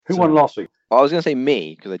Who won last week? I was going to say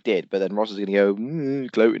me, because I did, but then Ross is going to go,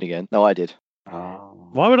 gloating again. No, I did.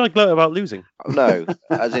 Why would I gloat about losing? No,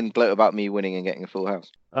 as in gloat about me winning and getting a full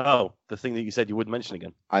house. Oh, the thing that you said you wouldn't mention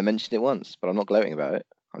again. I mentioned it once, but I'm not gloating about it.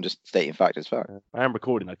 I'm just stating fact as fact. I am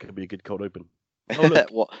recording. That could be a good cold open. Oh, look.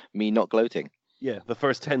 What? Me not gloating? Yeah, the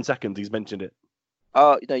first 10 seconds he's mentioned it.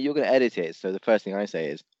 Oh, no, you're going to edit it, so the first thing I say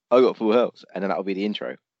is, I got a full house, and then that'll be the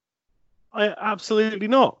intro. I absolutely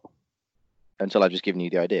not. Until I've just given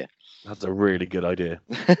you the idea. That's a really good idea.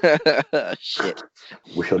 Shit.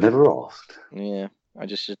 Wish I never asked. Yeah, I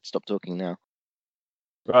just should stop talking now.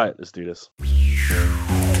 Right, let's do this.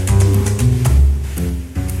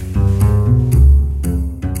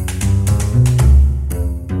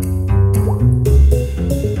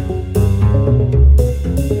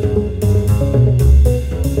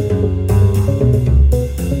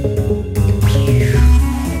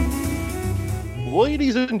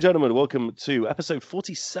 Ladies and gentlemen, welcome to episode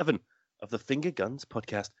 47 of the Finger Guns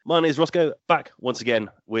podcast. My name is Roscoe, back once again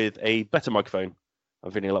with a better microphone.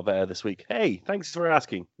 I'm feeling a lot better this week. Hey, thanks for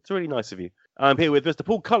asking. It's really nice of you. I'm here with Mr.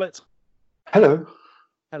 Paul Collett. Hello.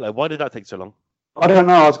 Hello, why did that take so long? I don't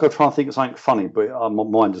know. I was going to try and think of something funny, but my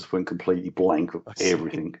mind just went completely blank of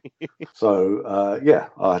everything. So, yeah,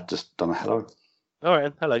 I just done a hello. All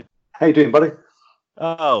right, hello. How you doing, buddy?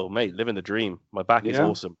 Oh, mate, living the dream. My back is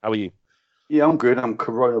awesome. How are you? Yeah, I'm good. I'm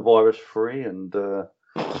coronavirus free and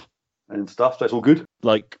stuff. So it's all good.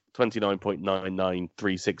 Like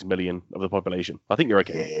 29.9936 million of the population. I think you're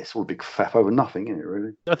okay. Yeah, it's all a big faff over nothing, isn't it,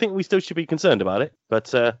 really? I think we still should be concerned about it,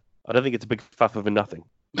 but I don't think it's a big faff over nothing.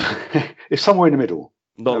 It's somewhere in the middle.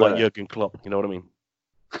 Not like Jurgen Klopp, you know what I mean?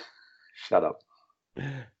 Shut up.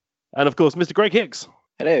 And of course, Mr. Greg Hicks.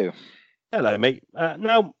 Hello. Hello, mate.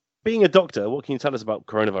 Now, being a doctor, what can you tell us about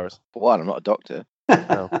coronavirus? For one, I'm not a doctor.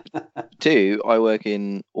 No. Two, I work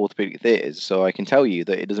in orthopedic theatres, so I can tell you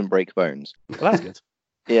that it doesn't break bones. Well, that's good.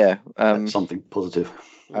 Yeah. That's something positive.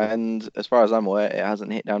 And as far as I'm aware, it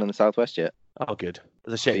hasn't hit down in the southwest yet. Oh, good.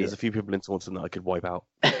 There's a shame. There's a few people in Taunton that I could wipe out.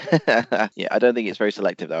 Yeah, I don't think it's very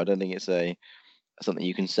selective, though. I don't think it's something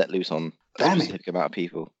you can set loose on a specific amount of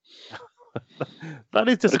people. That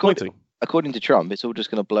is disappointing. According to Trump, it's all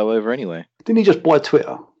just going to blow over anyway. Didn't he just buy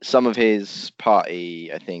Twitter? Some of his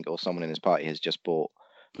party, I think, or someone in his party has just bought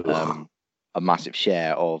a massive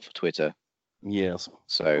share of Twitter. Yes.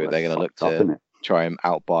 So they're going to look to try and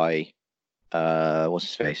outbuy, what's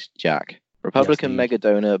his face? Jack. Republican mega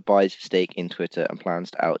donor buys stake in Twitter and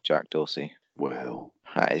plans to out Jack Dorsey. Well,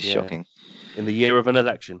 that is shocking. In the year of an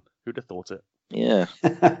election, who'd have thought it? Yeah.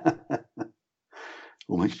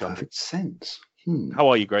 All makes perfect sense. How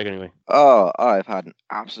are you, Greg, anyway? Oh, I've had an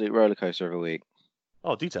absolute rollercoaster of a week.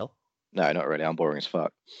 Oh, do tell. No, not really. I'm boring as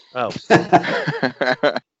fuck. Oh.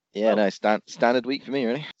 Yeah, no, standard week for me,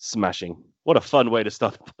 really. Smashing. What a fun way to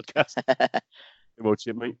start the podcast. Same old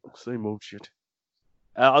shit, mate. Same old shit.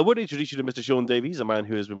 I would introduce you to Mr. Sean Davies, a man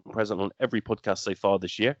who has been present on every podcast so far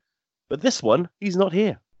this year. But this one, he's not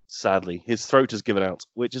here. Sadly, his throat has given out,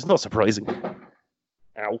 which is not surprising.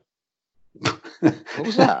 Ow. What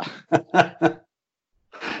was that?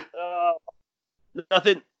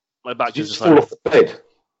 Nothing. My back just fall off the bed.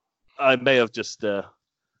 I may have just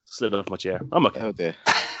slid off my chair. I'm okay. Oh dear.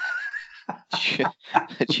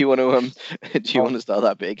 Do you want to start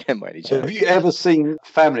that bit again, by any chance? Have you ever seen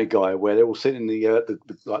Family Guy where they're all sitting in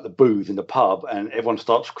the booth in the pub and everyone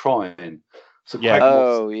starts crying? So yeah.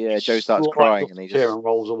 Joe starts crying and he just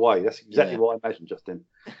rolls away. That's exactly what I imagined just then.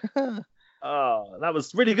 Oh, that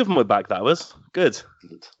was really good for my back. That was good.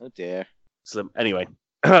 Oh dear. Slim. Anyway,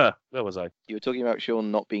 where was I? You were talking about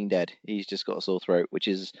Sean not being dead. He's just got a sore throat, which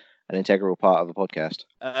is an integral part of a podcast.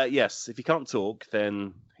 Yes. If he can't talk,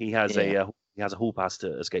 then he has a hall pass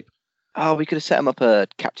to escape. Oh, we could have set him up a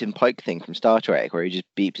Captain Pike thing from Star Trek where he just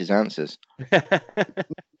beeps his answers.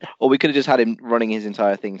 Or we could have just had him running his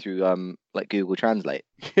entire thing through like Google Translate.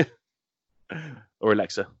 Or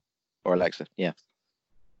Alexa. Yeah.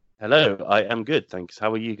 Hello, I am good, thanks.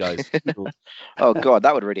 How are you guys? Oh god,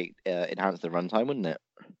 that would really enhance the runtime, wouldn't it?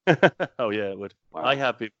 Oh yeah, it would. Wow. I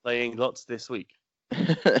have been playing lots this week.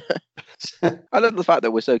 I love the fact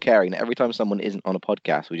that we're so caring that every time someone isn't on a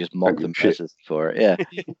podcast, we just mock them for it. Yeah.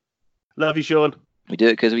 Love you, Sean. We do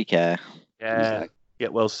it because we care. Yeah.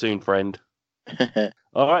 Get well soon, friend.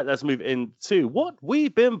 All right, let's move into what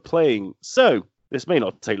we've been playing. So, this may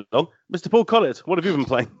not take long. Mr. Paul Collett, what have you been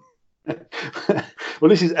playing? Well,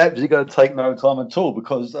 this is actually going to take no time at all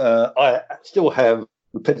because I still have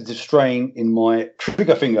repetitive strain in my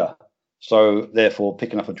trigger finger. So therefore,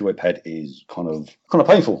 picking up a joypad is kind of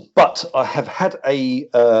painful. But I have had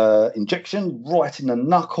a injection right in the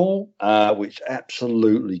knuckle, which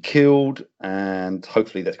absolutely killed, and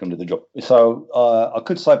hopefully that's going to do the job. So I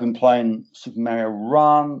could say I've been playing Super Mario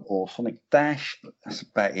Run or Sonic Dash, but that's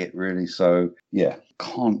about it really. So yeah,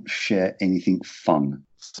 can't share anything fun.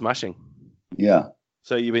 Smashing. Yeah.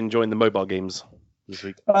 So you've been enjoying the mobile games this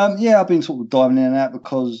week? Yeah, I've been sort of diving in and out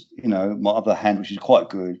because, my other hand, which is quite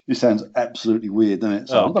good, it sounds absolutely weird, doesn't it?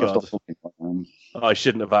 So I'm going to stop talking. I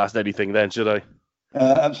shouldn't have asked anything then, should I?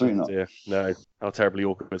 Absolutely not. Dear. No, how terribly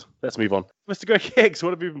awkward. Let's move on. Mr. Greg Higgs,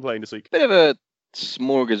 what have you been playing this week? Bit of a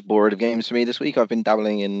smorgasbord of games for me this week. I've been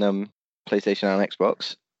dabbling in PlayStation and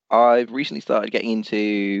Xbox. I've recently started getting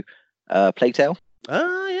into Plague Tale.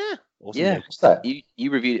 Ah, yeah. Awesome. Yeah. Game. What's that?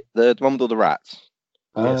 You reviewed it, the one with all the rats.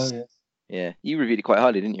 Yes. Yeah, you reviewed it quite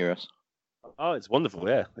highly, didn't you, Russ? Oh, it's wonderful,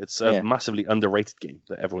 yeah. It's a massively underrated game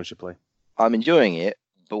that everyone should play. I'm enjoying it,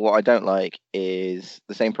 but what I don't like is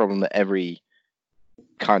the same problem that every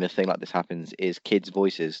kind of thing like this happens is kids'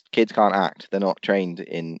 voices. Kids can't act. They're not trained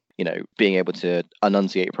in, being able to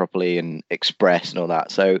enunciate properly and express and all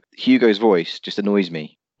that. So Hugo's voice just annoys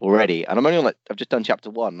me already. And I'm only on I've just done chapter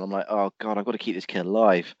 1 and I'm like, oh God, I've got to keep this kid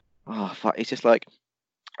alive. Oh, fuck. It's just like,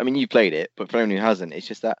 I mean, you played it, but for anyone who hasn't, it's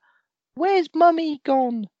just that, where's Mummy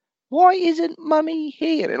gone? Why isn't Mummy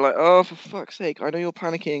here? And like, oh, for fuck's sake, I know you're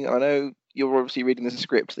panicking. I know you're obviously reading the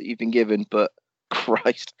script that you've been given, but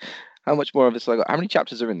Christ, how much more of this? How many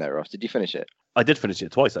chapters are in there, Ross? Did you finish it? I did finish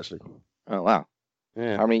it twice, actually. Oh, wow.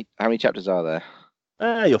 Yeah. How many chapters are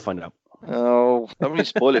there? You'll find out. Oh, don't really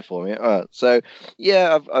spoil it for me. So,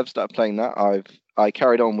 yeah, I've started playing that. I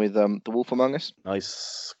carried on with The Wolf Among Us.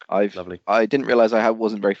 Nice. Lovely. I didn't realize I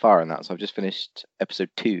wasn't very far in that, so I've just finished episode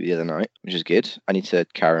 2 the other night, which is good. I need to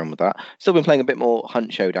carry on with that. Still been playing a bit more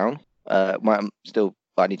Hunt Showdown. I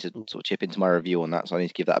need to sort of chip into my review on that, so I need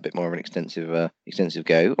to give that a bit more of an extensive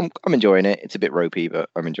go. I'm enjoying it. It's a bit ropey, but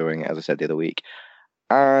I'm enjoying it, as I said the other week.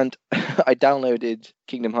 And I downloaded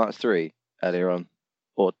Kingdom Hearts 3 earlier on,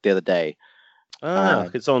 or the other day.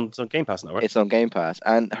 It's on Game Pass now, right? It's on Game Pass,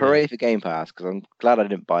 and hooray for Game Pass, because I'm glad I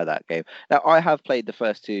didn't buy that game. Now, I have played the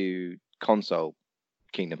first 2 console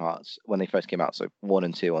Kingdom Hearts when they first came out, so 1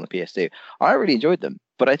 and 2 on the PS2. I really enjoyed them,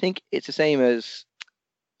 but I think it's the same as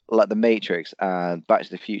like The Matrix and Back to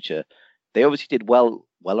the Future. They obviously did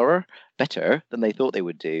better than they thought they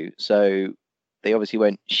would do, so they obviously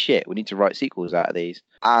went, shit, we need to write sequels out of these.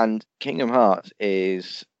 And Kingdom Hearts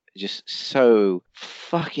is just so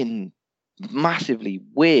fucking massively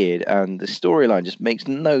weird, and the storyline just makes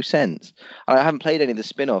no sense. I haven't played any of the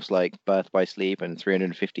spin-offs like Birth by Sleep and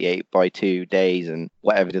 358 by 2 Days and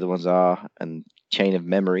whatever the other ones are, and Chain of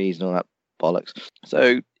Memories and all that bollocks.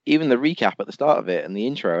 So even the recap at the start of it and the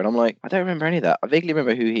intro, and I'm like, I don't remember any of that. I vaguely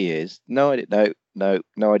remember who he is. No idea. No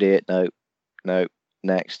idea. No.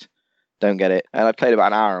 Next. Don't get it. And I played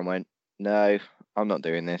about an hour and went, no, I'm not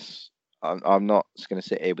doing this. I'm not just going to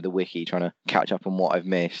sit here with the wiki trying to catch up on what I've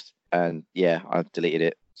missed. And yeah, I've deleted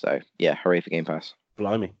it. So yeah, hooray for Game Pass.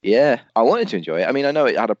 Blimey. Yeah, I wanted to enjoy it. I mean, I know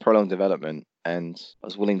it had a prolonged development, and I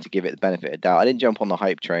was willing to give it the benefit of doubt. I didn't jump on the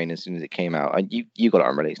hype train as soon as it came out. And you got it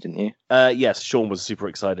on release, didn't you? Yes, Sean was super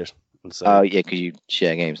excited. So... Oh yeah, because you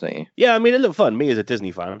share games, don't you? Yeah, I mean, it looked fun. Me as a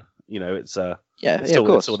Disney fan, it's it's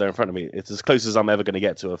still there in front of me. It's as close as I'm ever going to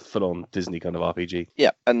get to a full-on Disney kind of RPG.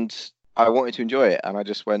 Yeah, and I wanted to enjoy it, and I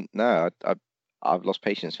just went, no, I've lost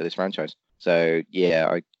patience for this franchise. So yeah,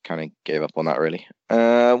 I kind of gave up on that really.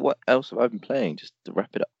 What else have I been playing? Just to wrap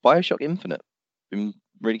it up, BioShock Infinite. Been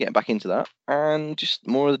really getting back into that, and just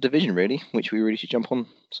more of the Division really, which we really should jump on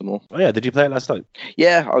some more. Oh yeah, did you play it last night?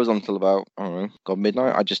 Yeah, I was on till about, I don't know,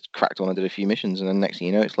 midnight. I just cracked on and did a few missions, and then next thing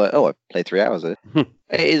you know, it's like, oh, I played 3 hours of it.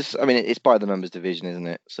 It is, I mean, it's by the numbers Division, isn't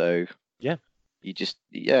it? So yeah, it's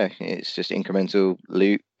just incremental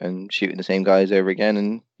loot and shooting the same guys over again,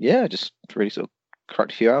 and yeah, just really sort of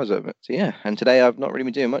cracked a few hours of it. So yeah, and today I've not really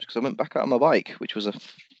been doing much because I went back out on my bike, which was a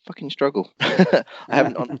fucking struggle. I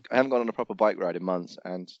haven't gone on a proper bike ride in months,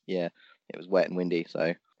 and yeah, it was wet and windy, so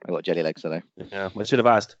I got jelly legs today. Yeah, I should have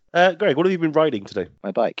asked. Greg, what have you been riding today?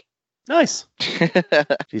 My bike. Nice.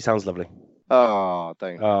 She sounds lovely. Oh,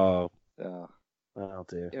 don't. Oh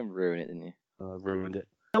dear. You ruined it, didn't you? I ruined it.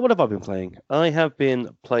 What have I been playing? I have been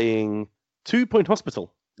playing 2 Point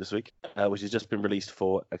Hospital this week, which has just been released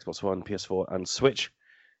for Xbox One, PS4, and Switch.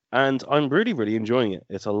 And I'm really, really enjoying it.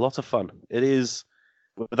 It's a lot of fun. It is,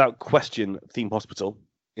 without question, Theme Hospital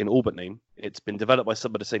in all but name. It's been developed by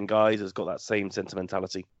some of the same guys. It's got that same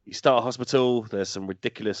sentimentality. You start a hospital, there's some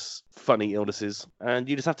ridiculous, funny illnesses, and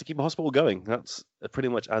you just have to keep a hospital going. That's pretty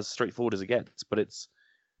much as straightforward as it gets. But it's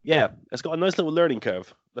Yeah, it's got a nice little learning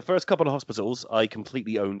curve. The first couple of hospitals I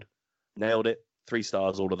completely owned, nailed it, 3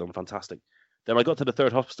 stars, all of them, fantastic. Then I got to the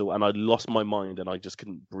third hospital and I lost my mind and I just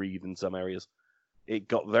couldn't breathe in some areas. It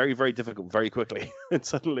got very, very difficult very quickly, and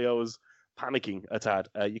suddenly I was panicking a tad.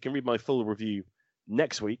 You can read my full review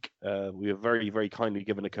next week. We were very, very kindly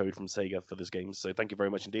given a code from Sega for this game, so thank you very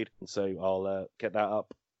much indeed. And so I'll get that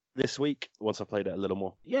up this week once I've played it a little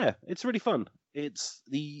more. Yeah, it's really fun. It's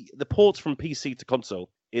the port from PC to console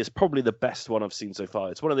is probably the best one I've seen so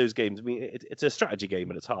far. It's one of those games. I mean, it's a strategy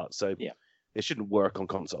game at its heart, so yeah, it shouldn't work on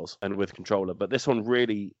consoles and with controller. But this one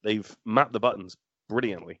really, they've mapped the buttons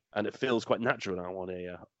brilliantly, and it feels quite natural now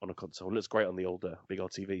on a console. It looks great on the old big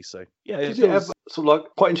old TV. So yeah, Does it have sort of like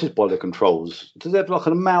quite interested by the controls? Does it have like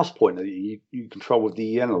a mouse pointer that you control with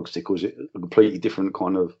the analog stick, or is it a completely different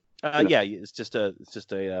kind of? Yeah, it's just a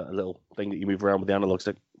little thing that you move around with the analog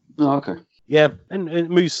stick. Oh, okay. Yeah, and it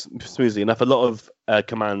moves smoothly enough. A lot of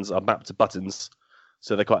commands are mapped to buttons,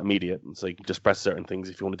 so they're quite immediate. So you can just press certain things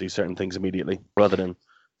if you want to do certain things immediately, rather than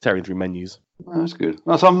tearing through menus. Oh, that's good.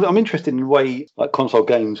 So I'm interested in the way like console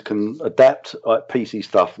games can adapt like PC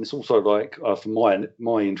stuff, and it's also like for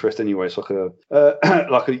my interest anyway. It's like a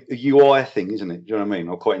UI thing, isn't it? Do you know what I mean?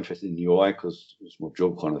 I'm quite interested in UI because it's my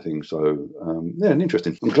job kind of thing. So yeah,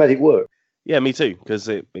 interesting. I'm glad it worked. Yeah, me too, because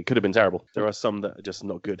it could have been terrible. There are some that are just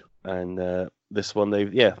not good, and this one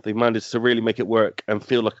they've managed to really make it work and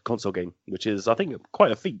feel like a console game, which is I think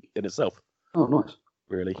quite a feat in itself. Oh, nice.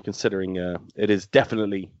 Really, considering it is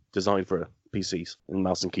definitely designed for PCs and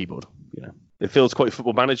mouse and keyboard. You know, it feels quite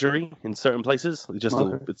football managery in certain places.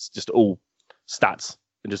 It's just all stats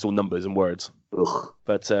and just all numbers and words. Ugh.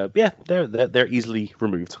 But yeah, they're easily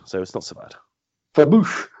removed, so it's not so bad.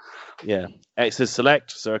 Faboosh. Yeah, X is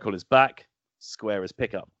select, circle is back, square is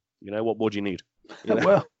pick up. You know, what more do you need? You know?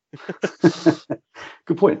 Well,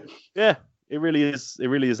 good point. Yeah. It really is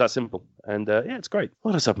that simple. And yeah, it's great.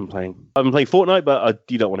 What else have I been playing? I've been playing Fortnite, but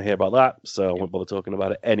you don't want to hear about that, so I won't bother talking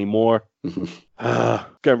about it anymore.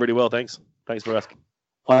 Going really well, thanks. Thanks for asking.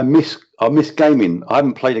 I miss gaming. I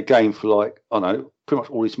haven't played a game for like, I don't know, pretty much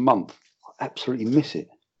all this month. I absolutely miss it.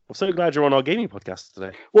 I'm so glad you're on our gaming podcast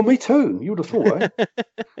today. Well, me too. You would have thought, eh?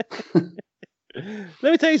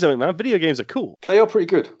 Let me tell you something, man. Video games are cool. They are pretty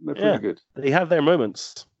good. They're pretty good. They have their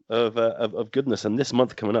moments of goodness, and this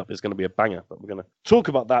month coming up is going to be a banger, but we're going to talk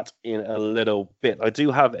about that in a little bit. I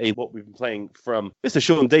do have what we've been playing from Mr.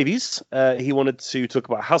 Sean Davies. He wanted to talk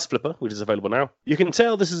about House Flipper, which is available now. You can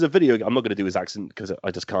tell this is a video game. I'm not going to do his accent because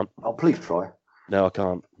I just can't. Oh, please try. No, I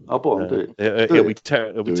can't. I'll do it. It'll be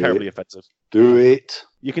terribly offensive. Do it.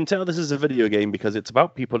 You can tell this is a video game because it's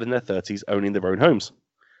about people in their 30s owning their own homes.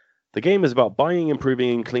 The game is about buying,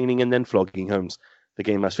 improving, cleaning, and then flogging homes. The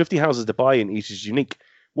game has 50 houses to buy, and each is unique.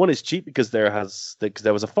 One is cheap because there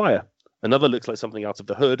was a fire. Another looks like something out of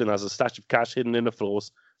the hood and has a stash of cash hidden in the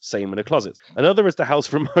floors, same in a closet. Another is the house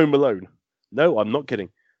from Home Alone. No, I'm not kidding.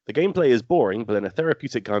 The gameplay is boring, but in a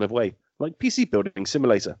therapeutic kind of way, like PC building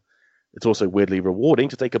simulator. It's also weirdly rewarding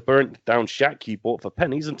to take a burnt down shack you bought for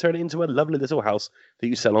pennies and turn it into a lovely little house that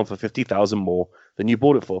you sell on for 50,000 more than you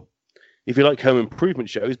bought it for. If you like home improvement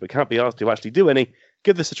shows but can't be asked to actually do any,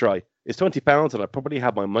 give this a try. It's £20 and I probably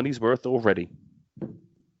have my money's worth already.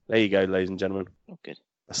 There you go, ladies and gentlemen. Oh, good.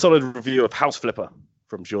 A solid review of House Flipper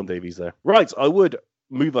from Sean Davies there. Right, I would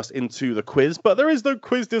move us into the quiz, but there is no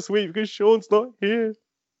quiz this week because Sean's not here.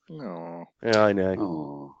 No. Yeah, I know.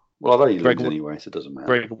 Oh. Well, I've only lose anyway, so it doesn't matter.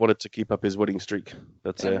 Greg wanted to keep up his winning streak.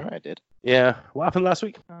 That's I did. Yeah. What happened last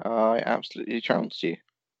week? I absolutely trounced you.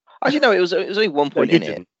 Actually, no, it was only 1 point in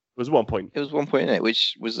it. It was 1 point. It was 1 point in it,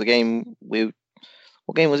 which was the game we.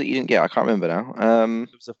 What game was it you didn't get? I can't remember now. It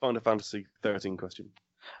was a Final Fantasy 13 question.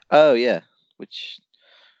 Oh yeah, which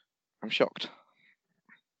I'm shocked,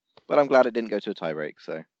 but I'm glad it didn't go to a tiebreak.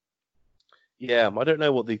 So. Yeah, I don't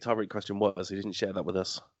know what the tiebreak question was. He didn't share that with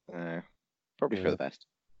us. Probably for the best.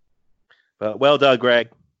 But well done, Greg.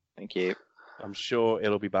 Thank you. I'm sure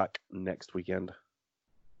it'll be back next weekend.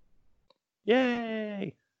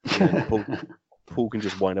 Yay! Paul can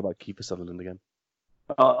just whine about Kiefer Sutherland again.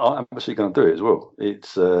 I'm actually going to do it as well.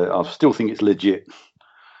 It's I still think it's legit.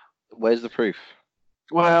 Where's the proof?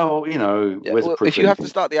 Well, you know, where's the proof? If you have to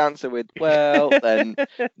start the answer with "well," then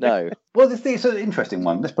no. Well, it's an interesting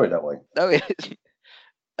one. Let's put it that way. No, it isn't.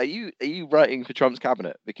 Are you writing for Trump's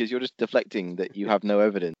cabinet because you're just deflecting that you have no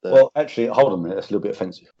evidence? Well, actually, hold on a minute. That's a little bit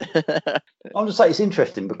offensive. I'm just saying it's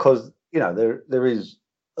interesting because you know there is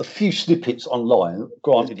a few snippets online,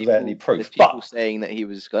 granted without any proof. There's people saying that he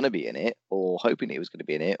was going to be in it, or hoping that he was going to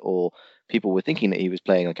be in it, or people were thinking that he was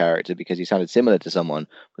playing a character because he sounded similar to someone,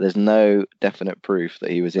 but there's no definite proof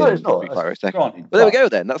that he was in Street Fighter X Tekken. Granted, but there we go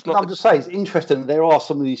then. That's not. I'm just saying, it's interesting. There are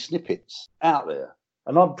some of these snippets out there,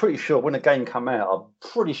 and I'm pretty sure when the game came out, I'm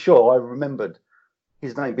pretty sure I remembered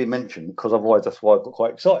his name being mentioned, because otherwise that's why I got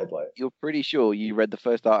quite excited by it. You're pretty sure you read the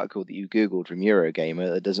first article that you Googled from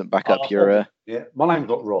Eurogamer that doesn't back up your... Yeah, my name's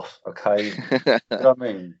not Ross, okay? You know what I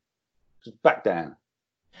mean? Just back down.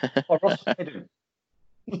 Oh, Ross, how you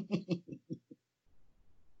doing?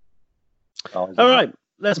 All right,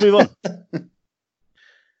 let's move on.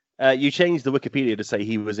 You changed the Wikipedia to say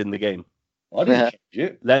he was in the game. I didn't change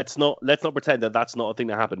it. Let's not pretend that that's not a thing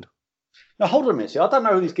that happened. Now, hold on a minute. I don't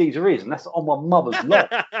know who this geezer is, and that's on my mother's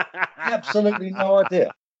lot. Absolutely no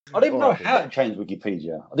idea. I didn't even know how to change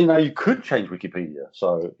Wikipedia. I didn't know you could change Wikipedia.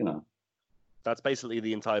 So, you know. That's basically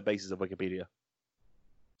the entire basis of Wikipedia.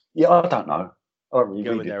 Yeah, I don't know. I don't really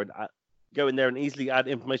go in there and easily add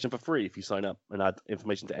information for free if you sign up and add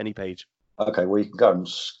information to any page. Okay, well, you can go and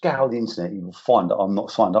scour the internet. You will find that I'm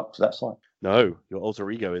not signed up to that site. No, your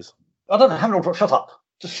alter ego is. I don't know. Shut up.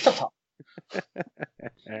 Just shut up.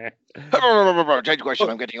 Change question.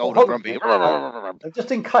 I'm getting old and grumpy.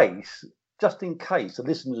 Just in case the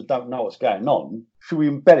listeners don't know what's going on, should we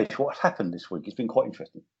embellish what's happened this week? It's been quite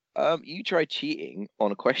interesting. You tried cheating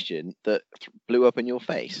on a question that blew up in your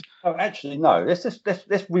face. Oh, actually, no. Let's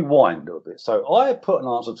rewind a little bit. So I put an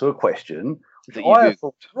answer to a question. Right,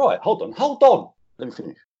 hold on. Let me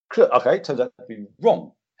finish. Okay, turns out to be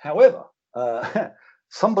wrong. However,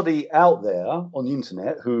 somebody out there on the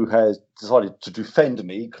internet who has decided to defend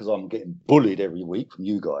me because I'm getting bullied every week from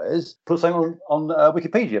you guys put something on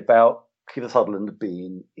Wikipedia about Kiefer Sutherland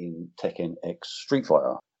being in Tekken X Street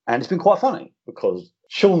Fighter. And it's been quite funny because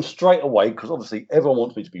Sean straight away, because obviously everyone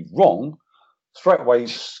wants me to be wrong, straight away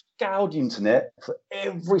scoured the internet for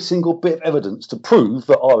every single bit of evidence to prove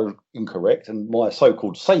that I was incorrect and my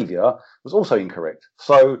so-called saviour was also incorrect.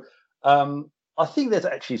 So I think there's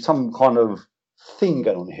actually some kind of thing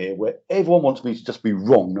going on here where everyone wants me to just be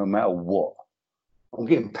wrong no matter what. I'm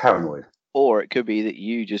getting paranoid. Or it could be that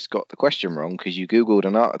you just got the question wrong because you Googled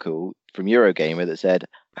an article from Eurogamer that said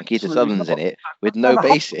Kiefer Sutherland's in it with no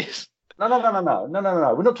basis. No.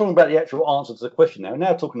 We're not talking about the actual answer to the question now. We're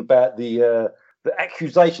now talking about the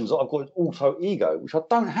accusations that I've got an alter ego, which I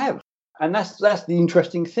don't have. And that's the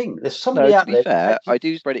interesting thing. There's somebody out there. To be fair, I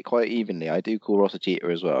do spread it quite evenly. I do call Ross a cheater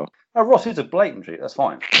as well. No, Ross is a blatant cheat. That's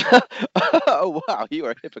fine. Oh, wow. You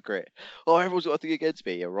are a hypocrite. Oh, everyone's got a thing against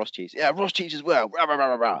me. Yeah, Ross cheats. Yeah, Ross cheats as well. Rah, rah,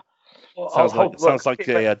 rah, rah. Well, sounds like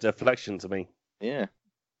a deflection to me. Yeah.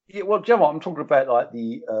 Yeah. Well, do you know what? I'm talking about like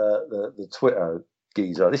the Twitter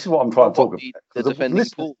geezer. This is what I'm trying to talk about. The defending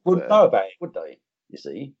pool wouldn't know about it, would they? You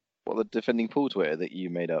see? What, the defending pool Twitter that you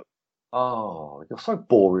made up? Oh, you're so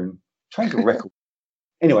boring. Change the record.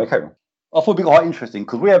 Anyway, carry on. I thought it'd be quite interesting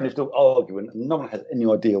because we have this little argument and no one has any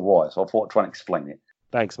idea why. So I thought I'd try and explain it.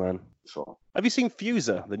 Thanks, man. Sure. Have you seen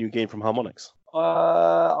Fuser, the new game from Harmonix?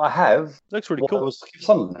 I have. Looks really cool. Was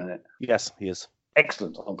Sunderland in it? Yes, he is.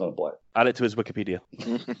 Excellent. I'm going to buy it. Add it to his Wikipedia.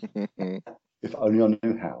 If only I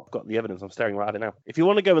knew how. I've got the evidence. I'm staring right at it now. If you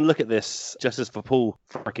want to go and look at this Justice for Paul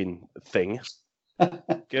freaking thing,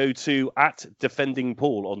 go to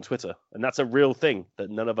 @DefendingPaul on Twitter, and that's a real thing that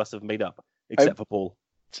none of us have made up except for Paul.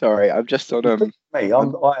 Sorry, I'm just on. I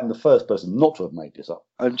am the first person not to have made this up.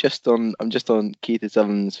 I'm just on Kiefer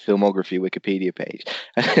Sutherland's filmography Wikipedia page,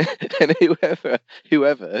 and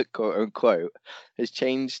whoever quote unquote has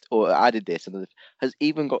changed or added this and has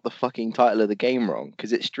even got the fucking title of the game wrong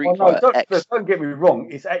because it's Street Fighter X. Don't get me wrong.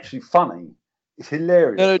 It's actually funny. It's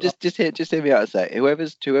hilarious. No, just hear me out a sec.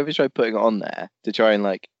 Whoever's tried putting it on there to try and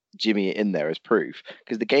like jimmy it in there as proof,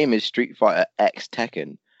 because the game is Street Fighter X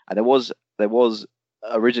Tekken, and there was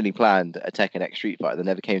originally planned a Tekken X Street Fighter that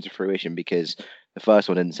never came to fruition because the first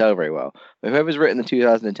one didn't sell very well. But whoever's written the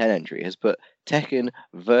 2010 entry has put Tekken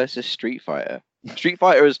versus Street Fighter. Street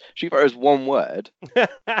Fighter is one word.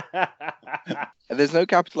 And there's no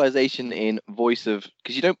capitalization in voice of,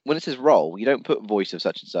 because you don't, when it says role, you don't put voice of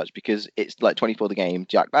such and such because it's like 24 the game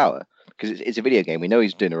Jack Bauer, because it's a video game. We know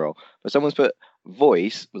he's doing a role, but someone's put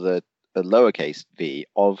voice with a lowercase v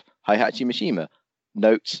of Heihachi Mishima.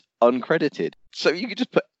 Notes uncredited. So you could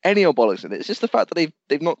just put any old bollocks in it. It's just the fact that they've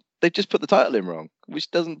just put the title in wrong, which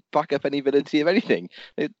doesn't back up any validity of anything.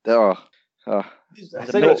 Because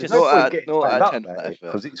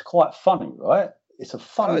it's quite funny, right? It's a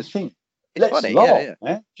funny thing. It's funny, laugh,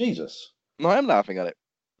 man. Jesus. No, I'm laughing at it.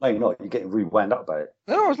 No, you're not. You're getting really wound up about it.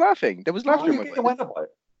 No, I was laughing. There was laughter. You're getting wound up about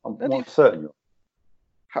it. I'm certain you're.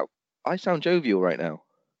 How? I sound jovial right now.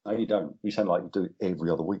 No, you don't. You sound like you do it every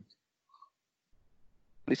other week.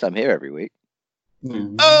 At least I'm here every week.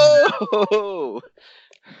 Mm. Oh!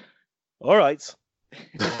 All right.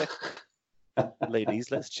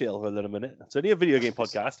 Ladies, let's chill for a little minute. It's only a video game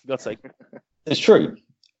podcast, for God's sake. It's true.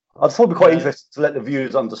 I'd probably be quite interested to let the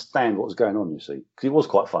viewers understand what was going on, you see, because it was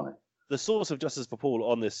quite funny. The source of Justice for Paul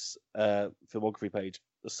on this filmography page,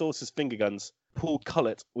 the source is finger guns, Paul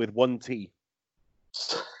Cullett with 1 T.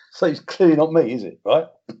 So it's clearly not me, is it, right?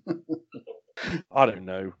 I don't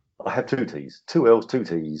know. I have 2 T's. 2 L's, 2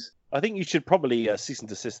 T's. I think you should probably cease and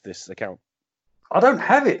desist this account. I don't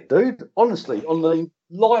have it, dude. Honestly, on the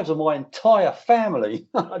lives of my entire family,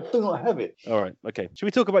 I do not have it. All right, okay. Should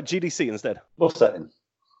we talk about GDC instead? What's that then?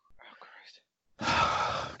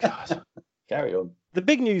 Oh, God. Carry on. The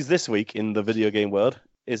big news this week in the video game world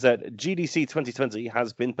is that GDC 2020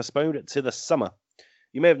 has been postponed to the summer.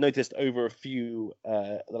 You may have noticed over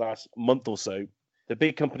the last month or so, the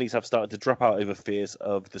big companies have started to drop out over fears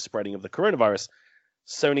of the spreading of the coronavirus.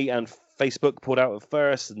 Sony and Facebook pulled out at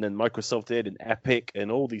first, and then Microsoft did, and Epic,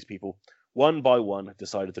 and all these people, one by one,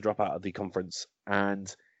 decided to drop out of the conference.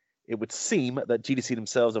 And it would seem that GDC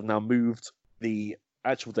themselves have now moved the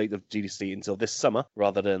actual date of GDC until this summer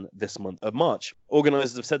rather than this month of March.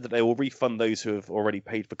 Organisers have said that they will refund those who have already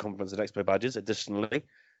paid for conference and expo badges. Additionally,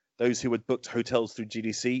 those who had booked hotels through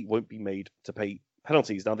GDC won't be made to pay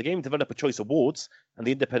penalties. Now, the Game Developer Choice Awards and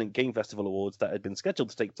the Independent Game Festival Awards that had been scheduled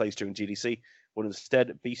to take place during GDC will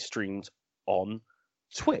instead be streamed on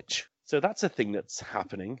Twitch. So that's a thing that's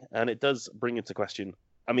happening, and it does bring into question.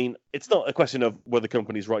 I mean, it's not a question of whether the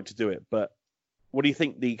company's right to do it, but what do you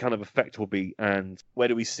think the kind of effect will be, and where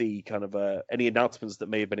do we see kind of any announcements that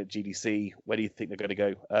may have been at GDC? Where do you think they're going to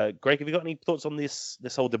go? Greg, have you got any thoughts on this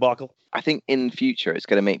whole debacle? I think in future it's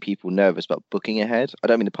going to make people nervous about booking ahead. I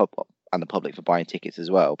don't mean the public for buying tickets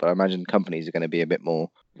as well, but I imagine companies are going to be a bit more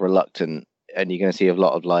reluctant, and you're going to see a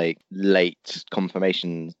lot of like late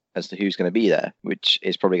confirmations as to who's going to be there, which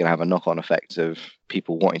is probably going to have a knock-on effect of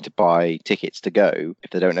people wanting to buy tickets to go if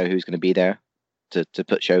they don't know who's going to be there to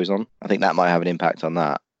put shows on. I think that might have an impact on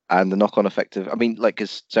that. And the knock-on effect of, I mean, like,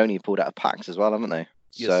 because Sony pulled out of PAX as well, haven't they?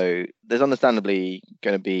 Yes. So there's understandably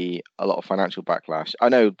going to be a lot of financial backlash. I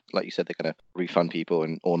know, like you said, they're going to refund people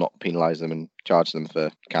or not penalise them and charge them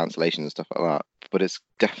for cancellation and stuff like that. But it's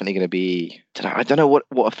definitely going to be, I don't know what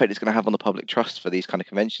effect it's going to have on the public trust for these kind of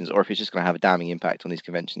conventions, or if it's just going to have a damning impact on these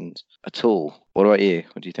conventions at all. What about you?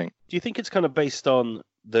 What do you think? Do you think it's kind of based on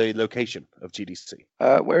the location of GDC?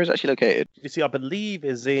 Where is it actually located? GDC, I believe,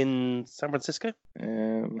 is in San Francisco.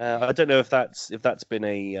 I don't know if that's been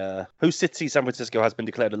a host city. San Francisco has been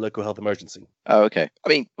declared a local health emergency. Oh, okay. I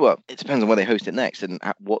mean, well, it depends on where they host it next and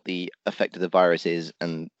what the effect of the virus is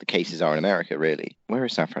and the cases are in America, really. Where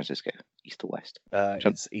is San Francisco? East or west?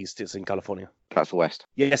 It's east. It's in California. That's the west.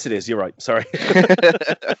 Yes, it is. You're right. Sorry.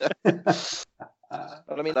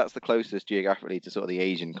 But I mean, that's the closest geographically to sort of the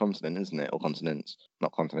Asian continent, isn't it? Or continents,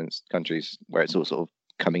 not continents, countries where it's all sort of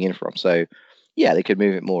coming in from. So, yeah, they could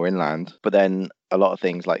move it more inland. But then a lot of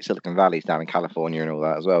things like Silicon Valley's down in California and all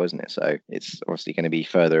that as well, isn't it? So it's obviously going to be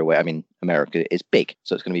further away. I mean, America is big,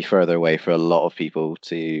 so it's going to be further away for a lot of people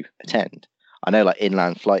to attend. I know like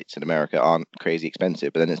inland flights in America aren't crazy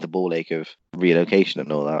expensive, but then it's the ball ache of relocation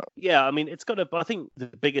and all that. Yeah, I mean, it's got to, I think the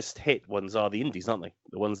biggest hit ones are the indies, aren't they?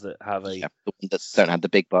 The ones that have the ones that don't have the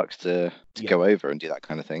big bucks to go over and do that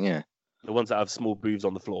kind of thing, yeah. The ones that have small booths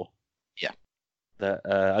on the floor. Yeah. That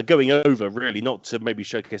are going over, really, not to maybe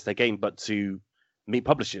showcase their game, but to meet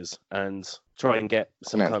publishers and try and get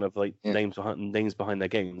some kind of like names behind their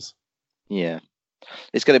games. Yeah.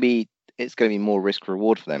 It's going to be more risk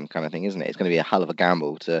reward for them kind of thing, isn't it? It's going to be a hell of a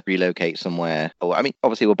gamble to relocate somewhere. Oh, I mean,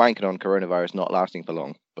 obviously we're banking on coronavirus not lasting for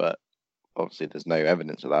long, but obviously there's no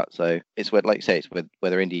evidence of that. So it's where, like you say, it's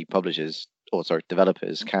whether indie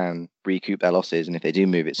developers can recoup their losses, and if they do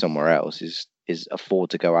move it somewhere else, is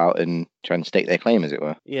afford to go out and try and stake their claim, as it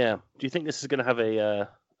were. Yeah. Do you think this is going to have a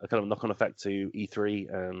kind of knock-on effect to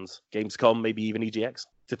E3 and Gamescom, maybe even EGX,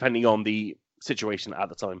 depending on the situation at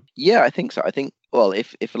the time? Yeah, I think so. I think, well,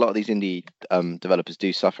 if a lot of these indie developers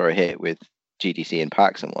do suffer a hit with GDC and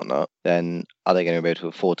PAX and whatnot, then are they going to be able to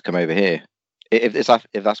afford to come over here? If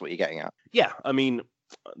that's what you're getting at. Yeah, I mean,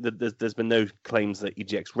 there's been no claims that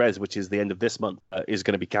EGX Res, which is the end of this month, is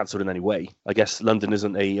going to be cancelled in any way. I guess London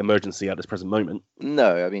isn't a emergency at this present moment.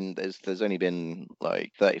 No, I mean, there's only been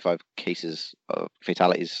like 35 cases of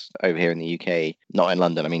fatalities over here in the UK, not in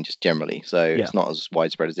London. I mean, just generally. So It's not as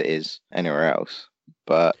widespread as it is anywhere else.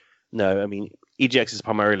 But no, I mean, EGX is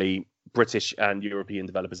primarily British and European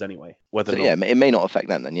developers anyway. It may not affect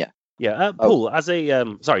them then. Yeah. Yeah, Paul, as a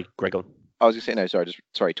sorry, Greg, on. I was going to say, no,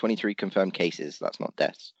 sorry, 23 confirmed cases. That's not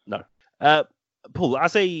deaths. No. Paul,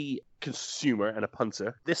 as a consumer and a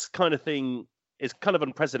punter, this kind of thing is kind of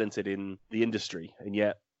unprecedented in the industry, and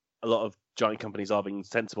yet a lot of giant companies are being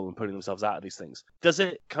sensible and putting themselves out of these things. Does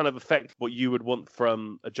it kind of affect what you would want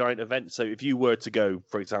from a giant event? So if you were to go,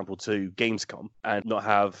 for example, to Gamescom and not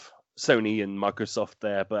have Sony and Microsoft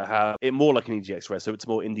there, but have it more like an EGX Res, so it's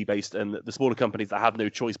more indie based, and the smaller companies that have no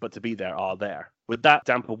choice but to be there are there. Would that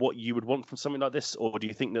dampen what you would want from something like this, or do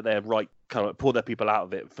you think that they're right, kind of pull their people out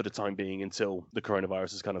of it for the time being until the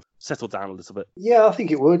coronavirus has kind of settled down a little bit? Yeah, I think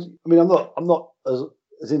it would. I mean, I'm not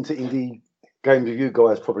as into indie games as you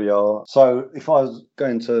guys probably are. So if I was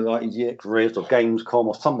going to like EGX Res or Gamescom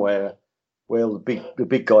or somewhere where the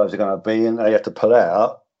big guys are going to be and they have to pull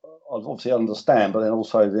out, I'd obviously understand, but then I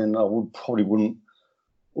wouldn't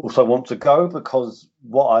also want to go because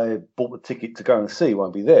what I bought the ticket to go and see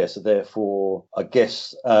won't be there. So therefore, I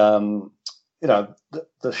guess the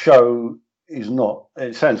show is not.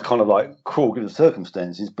 It sounds kind of like cruel given the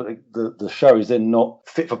circumstances, but the show is then not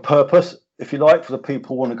fit for purpose, if you like, for the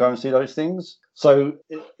people who want to go and see those things. So,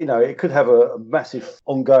 it could have a massive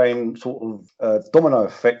ongoing sort of domino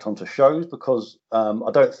effect onto shows because I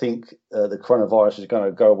don't think the coronavirus is going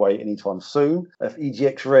to go away anytime soon. If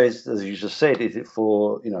EGX Res, as you just said, is it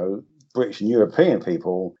for, British and European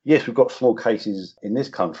people? Yes, we've got small cases in this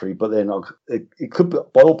country, but then it could be,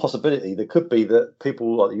 by all possibility, there could be that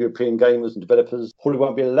people like the European gamers and developers probably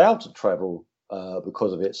won't be allowed to travel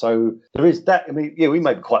because of it. So there is that. I mean, yeah, we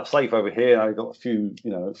may be quite safe over here. I've got a few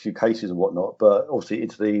cases and whatnot, but obviously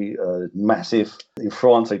Italy, massive. In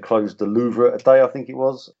France, they closed the Louvre a day, I think it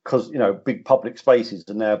was, because, big public spaces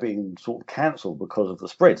are now being sort of cancelled because of the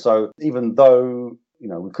spread. So even though,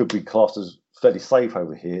 we could be classed as fairly safe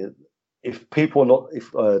over here, if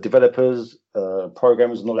developers,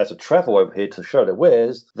 programmers are not allowed to travel over here to show their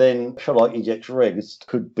wares, then a show like EGX Regs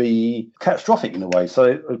could be catastrophic in a way. So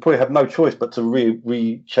they probably have no choice but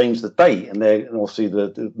to change the date, and obviously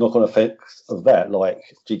the knock-on effects of that, like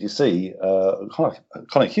GDC, kind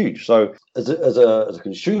of huge. So as a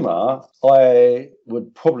consumer, I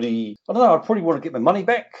would probably want to get my money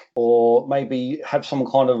back, or maybe have some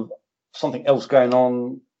kind of something else going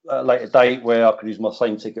on at a later date where I could use my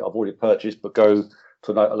same ticket I've already purchased, but go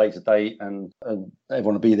to a later date and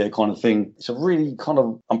everyone will be there kind of thing. It's a really kind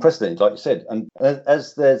of unprecedented, like you said. And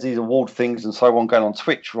as there's these award things and so on going on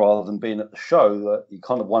Twitch rather than being at the show, that you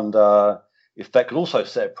kind of wonder if that could also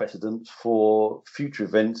set a precedent for future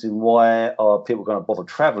events in why are people going to bother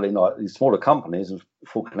travelling, like these smaller companies and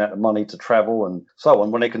forking out the money to travel and so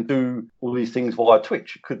on, when they can do all these things via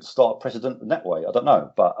Twitch. It could start a precedent in that way. I don't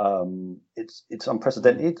know, but it's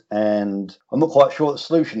unprecedented, and I'm not quite sure what the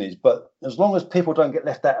solution is. But as long as people don't get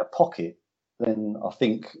left out of pocket, then I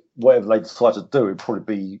think whatever they decide to do would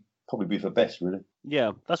probably be for best, really.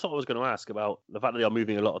 Yeah, that's what I was going to ask about, the fact that they are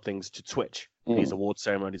moving a lot of things to Twitch, these award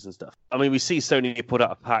ceremonies and stuff. I mean, we see Sony put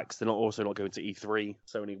out a PAX. They're also not going to E3.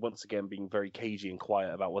 Sony, once again, being very cagey and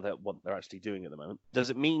quiet about what they're actually doing at the moment.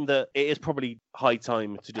 Does it mean that it is probably high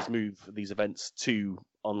time to just move these events to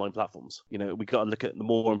online platforms? We've got to look at the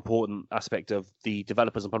more important aspect of the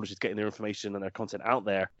developers and publishers getting their information and their content out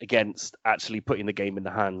there against actually putting the game in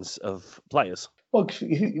the hands of players. Well,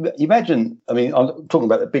 imagine, I mean, I'm talking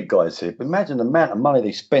about the big guys here, but imagine the amount of money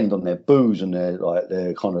they spend on their booze and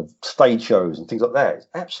their kind of stage shows and things like that. It's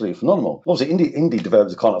absolutely phenomenal. Obviously, indie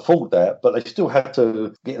developers can't afford that, but they still have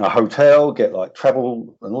to get in a hotel, get like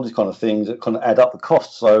travel and all these kind of things that kind of add up the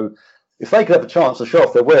costs. So if they could have a chance to show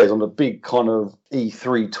off their wares on a big kind of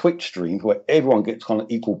E3 Twitch stream where everyone gets kind of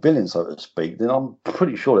equal billing, so to speak, then I'm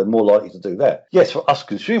pretty sure they're more likely to do that. Yes, for us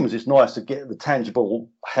consumers, it's nice to get the tangible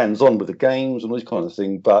hands-on with the games and all these kind of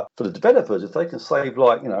things. But for the developers, if they can save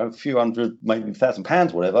like, a few hundred, maybe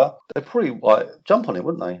 £1,000, whatever, they'd probably jump on it,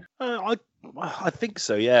 wouldn't they? I think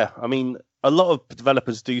so, yeah. I mean, a lot of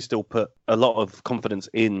developers do still put a lot of confidence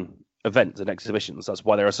in events and exhibitions. That's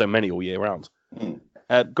why there are so many all year round.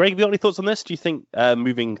 Greg, have you got any thoughts on this? Do you think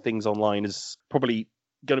moving things online is probably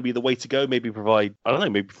going to be the way to go? Maybe provide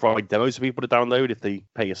demos for people to download if they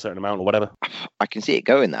pay a certain amount or whatever? I can see it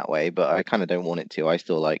going that way, but I kind of don't want it to. I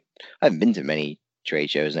haven't been to many trade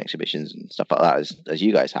shows and exhibitions and stuff like that as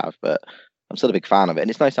you guys have, but I'm still a big fan of it. And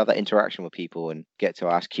it's nice to have that interaction with people and get to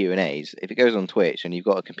ask Q&As. If it goes on Twitch and you've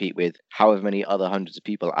got to compete with however many other hundreds of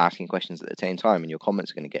people asking questions at the same time and your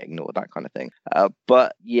comments are going to get ignored, that kind of thing.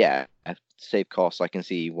 But yeah, to save costs, I can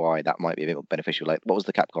see why that might be a bit more beneficial. Like, what was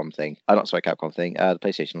the Capcom thing? The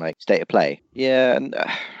PlayStation, State of Play. Yeah, and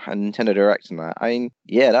Nintendo Direct and that. I mean,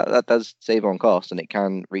 yeah, that does save on cost and it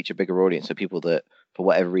can reach a bigger audience. So people that, for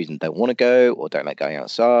whatever reason, don't want to go or don't like going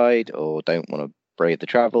outside or don't want to brave the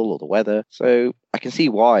travel or the weather. So I can see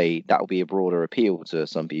why that will be a broader appeal to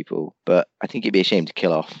some people, but I think it'd be a shame to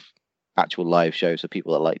kill off actual live shows for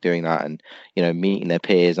people that like doing that, and meeting their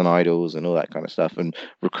peers and idols and all that kind of stuff, and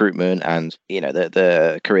recruitment, and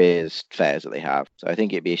the careers fairs that they have. So I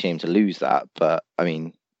think it'd be a shame to lose that, but I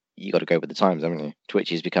mean, you got to go with the times, haven't you?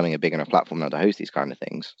 Twitch is becoming a big enough platform now to host these kind of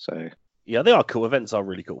things. So yeah, they are cool. Events are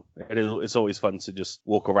really cool. It's always fun to just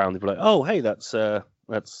walk around and be like, oh, hey, that's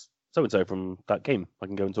so-and-so from that game. I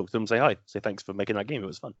can go and talk to them and say hi. Say thanks for making that game. It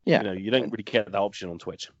was fun. Yeah. You don't really get that option on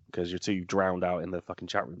Twitch because you're too drowned out in the fucking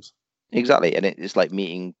chat rooms. Exactly. And it's like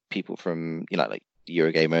meeting people from, like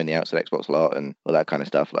Eurogamer and the Outside Xbox lot and all that kind of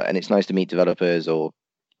stuff. And it's nice to meet developers or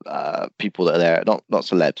people that are there, not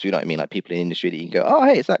celebs, you know what I mean? Like people in the industry that you can go, oh,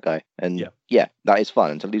 hey, it's that guy. And yeah, that is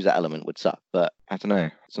fun. And to lose that element would suck. But I don't know.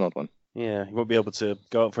 It's an odd one. Yeah, you won't be able to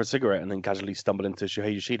go out for a cigarette and then casually stumble into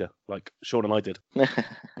Shuhei Yoshida, like Sean and I did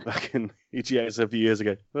back in EGX a few years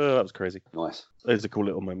ago. Oh, that was crazy. Nice. Those are cool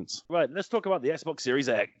little moments. Right, let's talk about the Xbox Series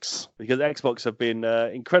X, because Xbox have been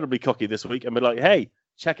incredibly cocky this week and been like, hey,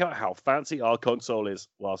 check out how fancy our console is,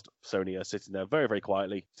 whilst Sony are sitting there very, very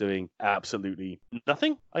quietly doing absolutely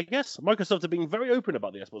nothing, I guess. Microsoft are being very open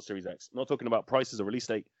about the Xbox Series X, not talking about prices or release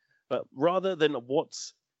date, but rather than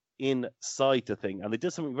what's inside the thing. And they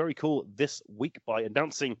did something very cool this week by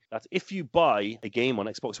announcing that if you buy a game on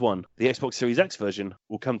Xbox One, the Xbox Series X version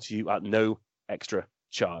will come to you at no extra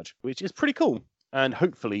charge, which is pretty cool. And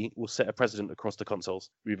hopefully will set a precedent across the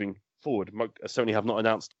consoles moving forward. Sony have not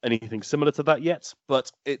announced anything similar to that yet,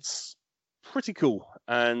 but it's pretty cool.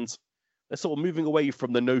 And they're sort of moving away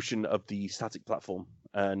from the notion of the static platform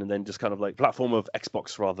and then just kind of like platform of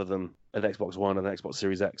Xbox rather than an Xbox One and an Xbox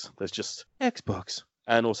Series X. There's just Xbox.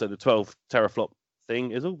 And also the 12 teraflop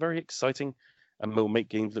thing is all very exciting and will make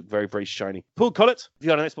games look very, very shiny. Paul Collett, if you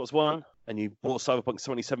had an Xbox One and you bought Cyberpunk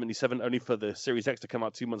 2077 only for the Series X to come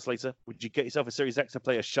out 2 months later, would you get yourself a Series X to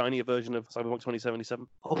play a shinier version of Cyberpunk 2077?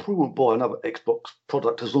 I probably wouldn't buy another Xbox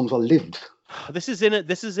product as long as I lived. This is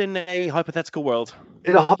in a hypothetical world.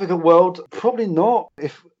 In a hypothetical world, probably not.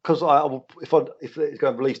 If it's going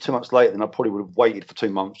to release 2 months later, then I probably would have waited for 2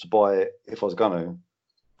 months to buy it if I was going to.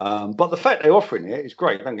 But the fact they're offering it is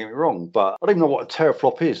great, don't get me wrong, but I don't even know what a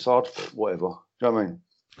teraflop is, so whatever. Do you know what I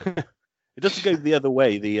mean? It doesn't go the other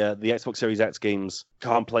way. The Xbox Series X games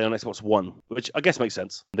can't play on Xbox One, which I guess makes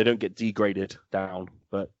sense. They don't get degraded down,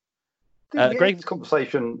 but... We had this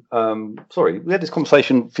conversation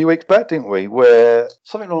a few weeks back, didn't we? Where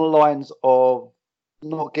something along the lines of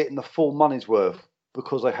not getting the full money's worth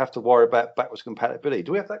because they have to worry about backwards compatibility.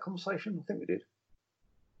 Do we have that conversation? I think we did.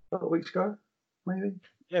 A couple of weeks ago, maybe?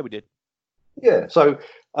 Yeah, we did. Yeah, so,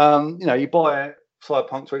 you buy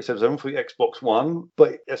Cyberpunk 2077 for your Xbox One,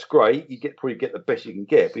 but that's great. You probably get the best you can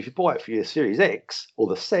get. But if you buy it for your Series X or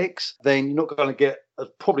the 6, then you're not going to get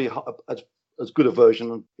probably as good a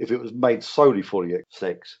version if it was made solely for the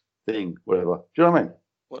X6 thing, whatever. Do you know what I mean?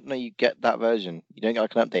 Well, no, you get that version. You don't get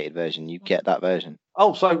like an updated version. You get that version.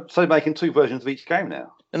 Oh, so making 2 versions of each game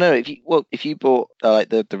now? No. If you bought like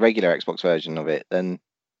the regular Xbox version of it, then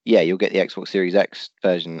yeah, you'll get the Xbox Series X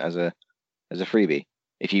version as a freebie.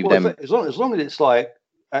 If you as long as it's like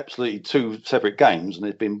absolutely 2 separate games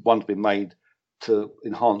and one's been made to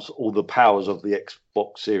enhance all the powers of the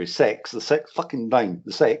Xbox Series X, the fucking name,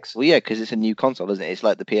 the X. Well, yeah, because it's a new console, isn't it? It's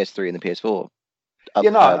like the PS3 and the PS4. I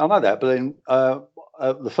know that, but then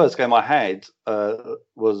the first game I had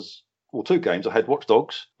was 2 games. I had Watch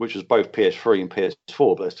Dogs, which was both PS3 and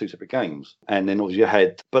PS4, but it's 2 separate games. And then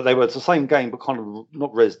obviously but they were the same game, but kind of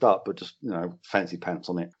not rezzed up, but just, fancy pants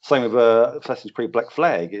on it. Same with Assassin's Creed Black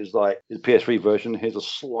Flag. It was like the PS3 version, here's a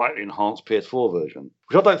slightly enhanced PS4 version,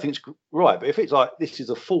 which I don't think is right. But if it's like, this is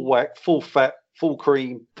a full whack, full fat, full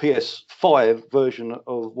cream PS5 version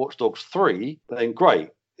of Watch Dogs 3, then great.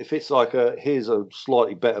 If it's like here's a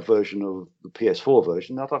slightly better version of the PS4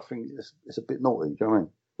 version, I don't think it's a bit naughty. Do you know what I mean?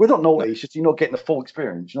 We're not naughty, it's just you're not getting the full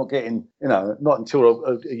experience. You're not getting, not until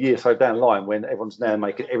a year or so down the line when everyone's now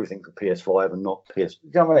making everything for PS5 and not PS. You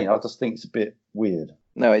know what I mean? I just think it's a bit weird.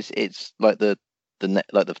 No, it's like the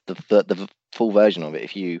full version of it.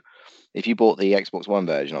 If you bought the Xbox One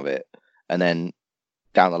version of it, and then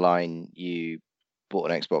down the line you bought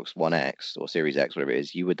an Xbox One X or Series X, whatever it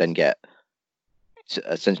is, you would then get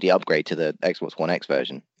essentially upgrade to the Xbox One X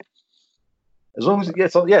version. As long as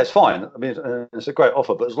it's fine. I mean, it's a great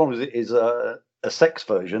offer, but as long as it is a sex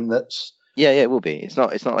version, that's it will be. It's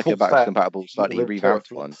not like a backwards compatible, slightly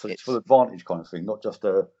revamped one. It's full advantage kind of thing, not just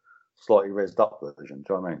a slightly rezzed up version.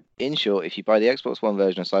 Do you know what I mean? In short, if you buy the Xbox One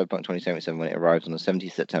version of Cyberpunk 2077 when it arrives on the 17th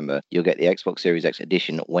of September, you'll get the Xbox Series X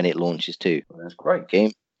edition when it launches too. That's great.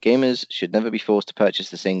 Gamers should never be forced to purchase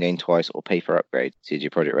the same game twice or pay for upgrades, CD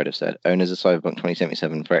Projekt Red have said. Owners of Cyberpunk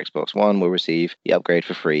 2077 for Xbox One will receive the upgrade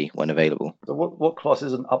for free when available. So what class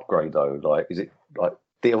is an upgrade though? Like, is it like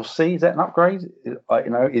DLC? Is that an upgrade?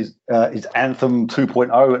 Is Anthem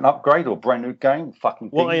 2.0 an upgrade or a brand new game? Fucking.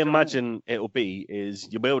 What I imagine it'll be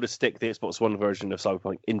is you'll be able to stick the Xbox One version of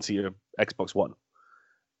Cyberpunk into your Xbox One,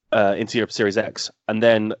 into your Series X, and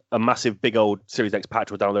then a massive big old Series X patch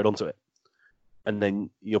will download onto it. And then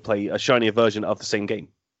you'll play a shinier version of the same game.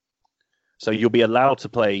 So you'll be allowed to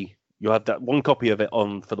play, you'll have that one copy of it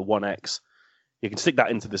on for the One X. You can stick that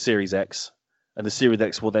into the Series X, and the Series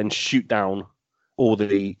X will then shoot down all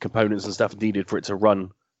the components and stuff needed for it to run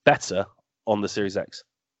better on the Series X.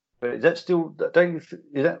 But is that still,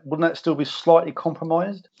 wouldn't that still be slightly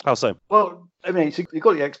compromised? How so? Well, I mean, so you've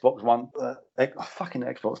got the Xbox One. Fucking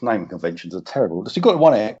Xbox naming conventions are terrible. So you've got the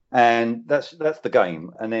One X, and that's the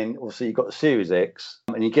game. And then obviously you've got the Series X,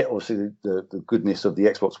 and you get obviously the goodness of the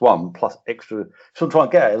Xbox One plus extra. So I'm trying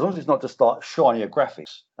to get it, as long as it's not just like shinier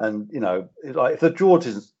graphics. And like if the draw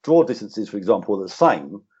distances, for example, are the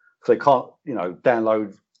same, so they can't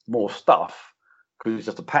download more stuff because it's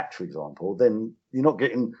just a patch, for example, then you're not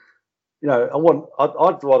getting.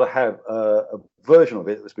 I'd rather have a version of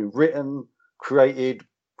it that's been written, created,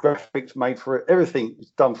 graphics made for it. Everything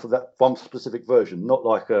is done for that one specific version, not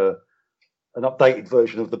like an updated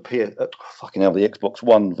version of the the Xbox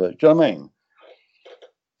One version. Do you know what I mean?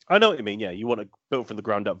 I know what you mean. Yeah, you want a built from the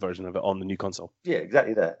ground up version of it on the new console. Yeah,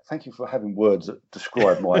 exactly that. Thank you for having words that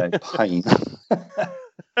describe my pain.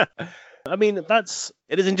 I mean,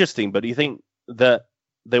 it is interesting, but do you think that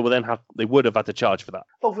they would have had to charge for that?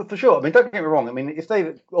 Oh, for sure. I mean, don't get me wrong. I mean, if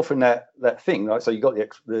they're offering that thing, right? So you got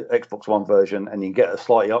the Xbox One version, and you get a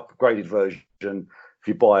slightly upgraded version if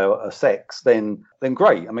you buy a Sex, then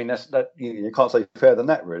great. I mean, that you can't say fairer than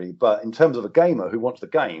that, really. But in terms of a gamer who wants the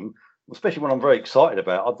game, especially when I'm very excited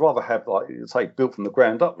about, I'd rather have built from the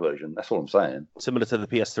ground up version. That's all I'm saying. Similar to the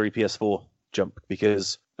PS3, PS4 jump,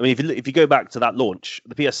 because I mean, if you go back to that launch,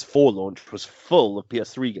 the PS4 launch was full of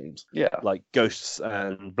PS3 games. Yeah, like Ghosts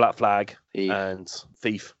and Black Flag and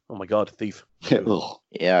Thief. Oh my God, Thief.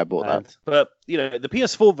 Yeah, I bought that. But the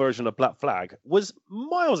PS4 version of Black Flag was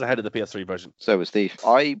miles ahead of the PS3 version. So was Thief.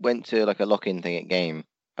 I went to like a lock-in thing at Game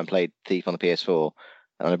and played Thief on the PS4,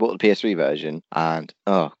 and I bought the PS3 version, and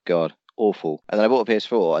oh God, awful. And then I bought the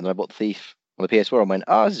PS4, and then I bought Thief on the PS4 and went,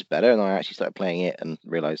 oh, this is better. And I actually started playing it and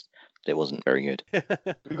realised it wasn't very good.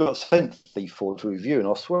 We got sent Thief 4 to review, and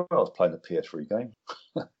I swear I was playing a PS3 game.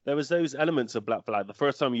 There was those elements of Black Flag. The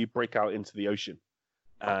first time you break out into the ocean,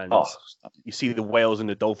 and you see the whales and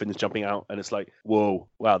the dolphins jumping out, and it's like, whoa,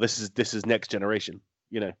 wow, this is next generation.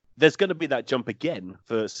 There's going to be that jump again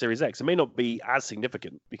for Series X. It may not be as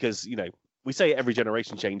significant because we say every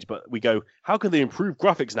generation change, but we go, how can they improve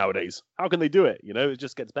graphics nowadays? How can they do it? It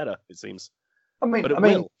just gets better. It seems. I mean,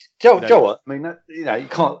 Joe, I mean, you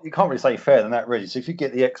can't really say fairer than that, really. So if you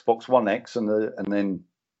get the Xbox One X and then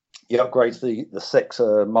you upgrade the Sex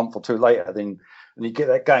a month or two later, and you get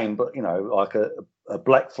that game, but like a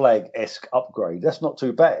Black Flag-esque upgrade, that's not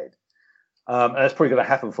too bad. And that's probably going to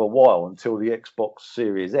happen for a while until the Xbox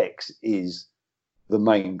Series X is the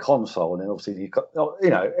main console, and then obviously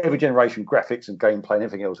every generation graphics and gameplay and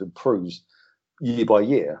everything else improves year by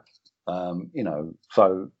year.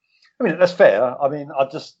 So. I mean, that's fair. I mean, I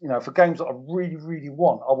just, for games that I really, really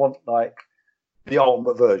want, I want like the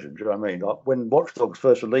ultimate version. Do you know what I mean? Like when Watch Dogs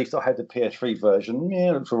first released, I had the PS3 version. Yeah,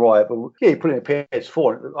 it looks all right. But yeah, you put it in a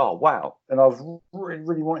PS4 and oh, wow. And I've really,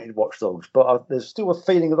 really wanted Watch Dogs. But there's still a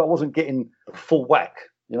feeling that I wasn't getting the full whack.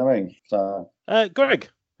 You know what I mean? So, Greg,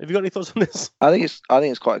 have you got any thoughts on this? I think it's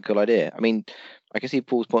quite a cool idea. I mean, I can see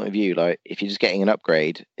Paul's point of view. Like, if you're just getting an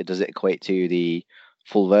upgrade, does it equate to the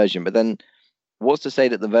full version? But then, what's to say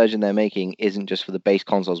that the version they're making isn't just for the base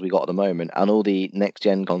consoles we got at the moment, and all the next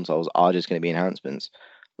gen consoles are just going to be enhancements?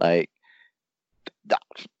 Like,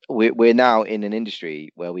 we're now in an industry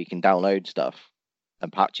where we can download stuff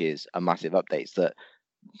and patches and massive updates that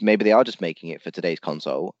maybe they are just making it for today's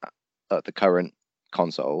console, the current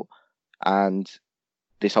console, and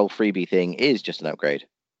this whole freebie thing is just an upgrade.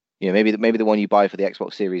 Maybe the one you buy for the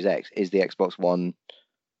Xbox Series X is the Xbox One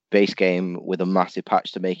base game with a massive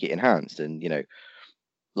patch to make it enhanced, and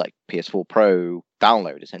like PS4 Pro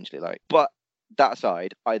download essentially. But that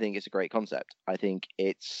aside, I think it's a great concept. I think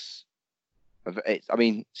it's I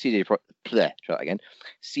mean, CD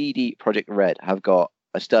Projekt Red have got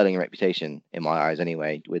a sterling reputation in my eyes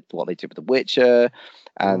anyway, with what they did with The Witcher,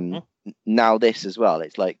 and now this as well.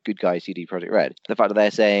 It's like good guy CD Projekt Red. The fact that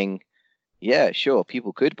they're saying, yeah, sure,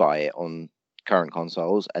 people could buy it on current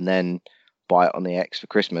consoles and then buy it on the X for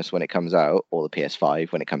Christmas when it comes out, or the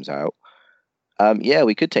PS5 when it comes out, yeah,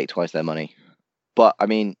 we could take twice their money. But I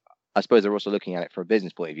mean, I suppose they're also looking at it from a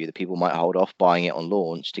business point of view that people might hold off buying it on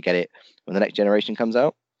launch to get it when the next generation comes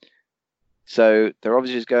out. So they're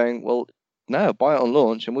obviously just going, well, no, buy it on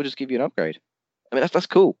launch and we'll just give you an upgrade. I mean, that's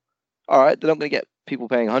cool. All right, they're not going to get people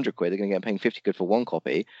paying 100 quid. They're going to get paying 50 quid for one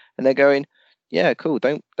copy, and they're going, yeah, cool.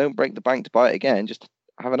 Don't break the bank to buy it again. Just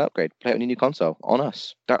have an upgrade. Play it on your new console on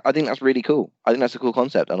us. I think that's really cool. I think that's a cool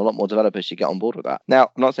concept, and a lot more developers should get on board with that. Now,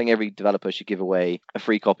 I'm not saying every developer should give away a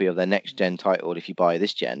free copy of their next gen title if you buy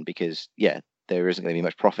this gen, because yeah, there isn't going to be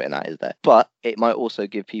much profit in that, is there? But it might also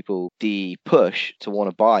give people the push to want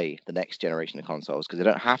to buy the next generation of consoles, because they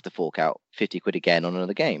don't have to fork out 50 quid again on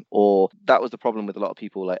another game. Or that was the problem with a lot of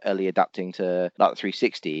people like early adapting to like the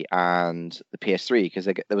 360 and the PS3, because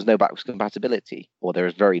there was no backwards compatibility, or there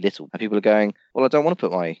was very little. And people are going, well, I don't want to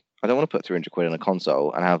put 300 quid on a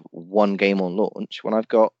console and have one game on launch when I've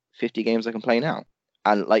got 50 games I can play now.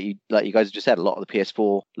 And like you guys just said, a lot of the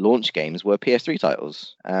PS4 launch games were PS3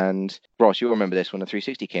 titles. And Ross, you'll remember this when the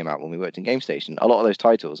 360 came out when we worked in GameStation. A lot of those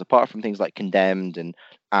titles, apart from things like Condemned and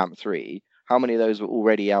Amp 3, how many of those were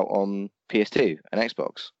already out on PS2 and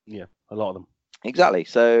Xbox? Yeah, a lot of them. Exactly.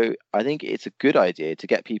 So I think it's a good idea to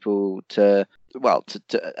get people to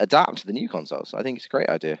adapt to the new consoles. I think it's a great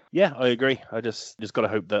idea. Yeah, I agree. I just got to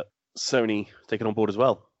hope that Sony take it on board as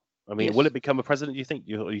well. I mean, Yes. Will it become a precedent, do you think?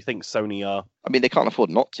 You think Sony are... I mean, they can't afford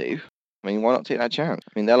not to. I mean, why not take that chance?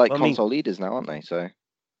 I mean, they're like console leaders now, aren't they? So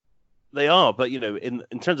they are, but, you know, in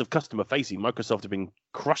terms of customer-facing, Microsoft have been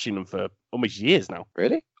crushing them for almost years now.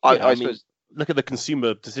 Really? Yeah, I suppose... Look at the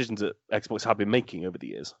consumer decisions that Xbox have been making over the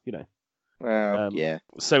years, you know. Well, yeah.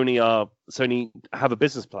 Sony have a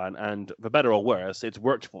business plan, and for better or worse, it's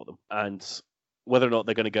worked for them. And whether or not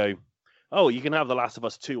they're going to go, oh, you can have The Last of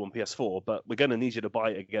Us 2 on PS4, but we're going to need you to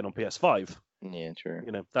buy it again on PS5. Yeah, true.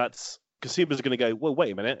 You know, that's... Consumers are going to go, well,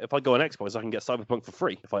 wait a minute, if I go on Xbox, I can get Cyberpunk for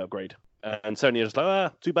free if I upgrade. And Sony are just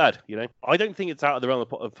like, too bad, you know. I don't think it's out of the realm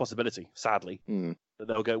of possibility, sadly. That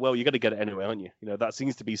they'll go, well, you're going to get it anyway, aren't you? You know, that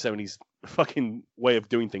seems to be Sony's fucking way of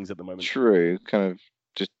doing things at the moment. True. Kind of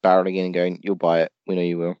just barreling in and going, you'll buy it. We know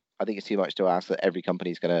you will. I think it's too much to ask that every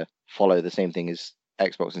company's going to follow the same thing as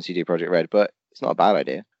Xbox and CD Projekt Red, but it's not a bad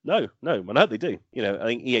idea. No, I hope they do. You know, I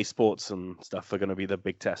think EA Sports and stuff are going to be the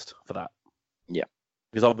big test for that. Yeah.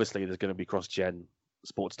 Because obviously there's going to be cross-gen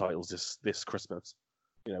sports titles this Christmas.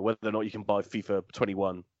 You know, whether or not you can buy FIFA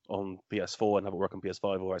 21 on PS4 and have it work on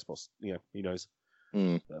PS5 or Xbox, you know, who knows.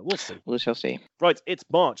 We'll see. We shall see. Right, it's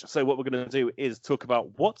March, so what we're going to do is talk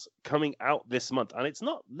about what's coming out this month, and it's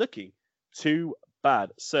not looking too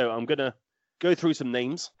bad. So I'm going to go through some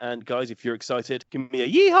names, and guys, if you're excited, give me a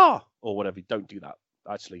yeehaw or whatever. Don't do that.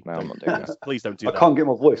 Actually, no, I'm not doing that. Please don't do that. I can't get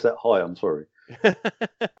my voice that high. I'm sorry.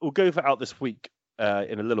 We'll go for out this week.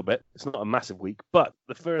 In a little bit. It's not a massive week, but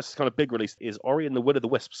the first kind of big release is Ori and the Will of the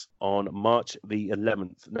Wisps on March the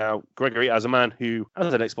 11th. Now, Gregory, as a man who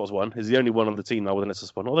has an Xbox One, is the only one on the team now with an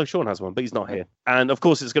Xbox One, although Sean has one, but he's not here. And of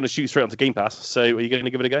course, it's going to shoot straight onto Game Pass, so are you going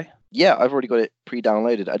to give it a go? Yeah, I've already got it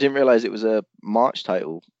pre-downloaded. I didn't realize it was a March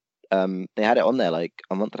title. They had it on there like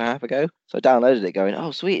a month and a half ago. So I downloaded it going,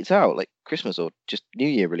 oh, sweet, it's out, like Christmas or just New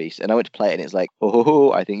Year release. And I went to play it and it's like,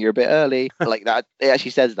 oh, I think you're a bit early. Like that, it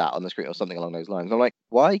actually says that on the screen or something along those lines. I'm like,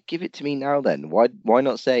 why give it to me now then? Why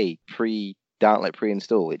not say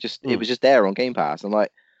pre-install? It was just there on Game Pass. I'm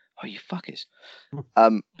like, oh, you fuckers.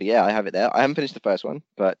 But yeah, I have it there. I haven't finished the first one,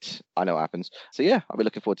 but I know what happens. So yeah, I'll be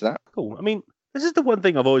looking forward to that. Cool. I mean, this is the one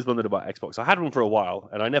thing I've always wondered about Xbox. I had one for a while,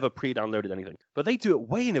 and I never pre-downloaded anything. But they do it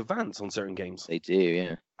way in advance on certain games. They do,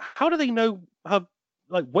 yeah. How do they know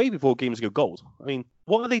like, way before games go gold? I mean,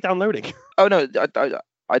 what are they downloading? Oh, no,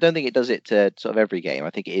 I don't think it does it to sort of every game. I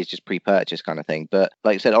think it is just pre-purchase kind of thing. But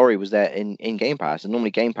like I said, Ori was there in Game Pass, and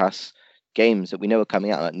normally Game Pass games that we know are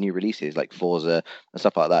coming out, like new releases, like Forza and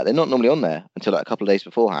stuff like that, they're not normally on there until like a couple of days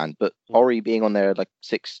beforehand. But Ori being on there like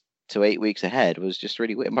 6 to 8 weeks ahead was just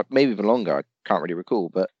really weird. Maybe even longer. I can't really recall,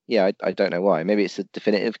 but yeah, I don't know why. Maybe it's a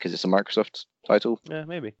definitive because it's a Microsoft title. Yeah,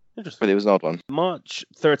 maybe. Interesting. But it was an odd one. March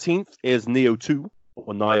 13th is Neo 2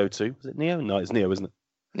 or Nioh 2. Is it Neo? No, it's Neo, isn't it?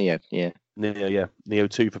 Neo, yeah. Neo, yeah. Neo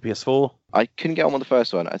 2 for PS4. I couldn't get on with the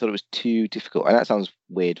first one. I thought it was too difficult, and that sounds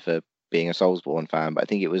weird for being a Soulsborne fan, but I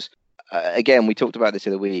think it was. Again, we talked about this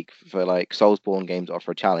the other week for like Soulsborne games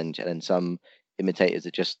offer a challenge, and then some imitators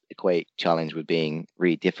that just equate challenge with being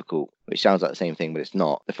really difficult, which sounds like the same thing, but it's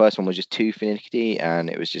not. The first one was just too finicky, and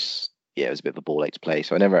it was just, yeah, it was a bit of a ball ache to play,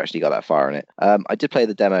 so I never actually got that far in it. I did play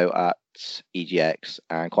the demo at EGX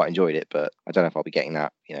and quite enjoyed it, but I don't know if I'll be getting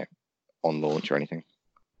that, you know, on launch or anything.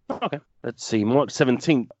 Okay. Let's see. March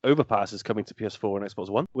 17th, Overpass is coming to PS4 and Xbox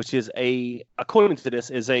One, which is according to this,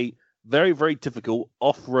 is a very, very difficult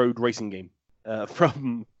off-road racing game.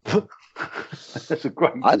 From That's a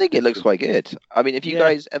great. I think it looks quite good. I mean, have you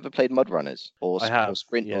guys ever played Mud Runners or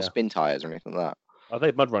Sprint yeah. or Spin Tires or anything like that? I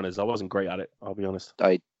played Mud Runners. I wasn't great at it, I'll be honest.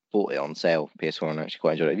 I bought it on sale, PS4, and I actually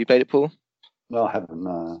quite enjoyed it. Have you played it, Paul? No, I haven't.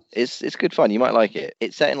 No. It's good fun. You might like it.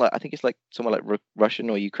 It's set in I think it's like somewhere like Russian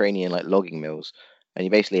or Ukrainian logging mills, and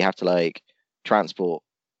you basically have to transport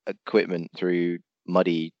equipment through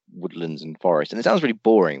muddy woodlands and forests. And it sounds really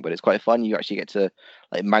boring, but it's quite fun. You actually get to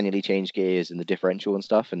manually change gears in the differential and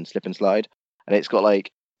stuff, and slip and slide. And it's got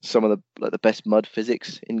some of the best mud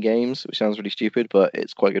physics in games, which sounds really stupid, but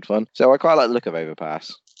it's quite good fun. So I quite like the look of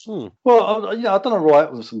Overpass. Well, I've done all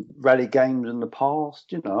right with some rally games in the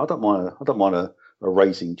past. I don't mind a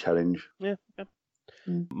racing challenge. Yeah.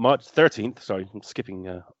 March 13th. Sorry, I'm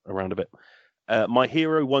skipping around a bit. My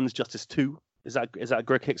Hero 1's Justice 2. Is that a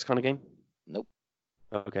Greg Hicks kind of game? Nope.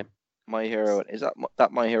 Okay. My Hero, is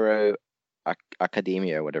that My Hero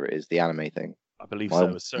Academia or whatever it is, the anime thing? I believe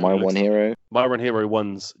so. My One Hero? My One Hero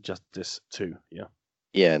 1's Justice 2, yeah.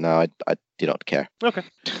 Yeah, no, I do not care. Okay.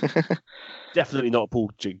 Definitely not a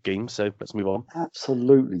Paul Jig game, so let's move on.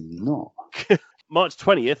 Absolutely not. March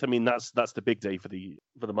 20th, I mean, that's the big day for the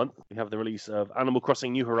month. We have the release of Animal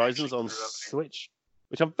Crossing New Horizons on Switch,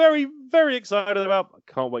 which I'm very, very excited about.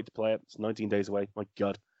 I can't wait to play it. It's 19 days away. My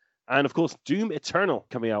God. And, of course, Doom Eternal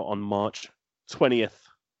coming out on March 20th.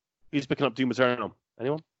 Who's picking up Doom Eternal?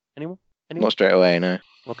 Anyone? Not straight away, no.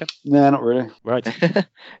 Okay. Nah, not really. Right.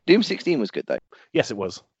 Doom 16 was good, though. Yes, it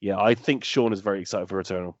was. Yeah, I think Sean is very excited for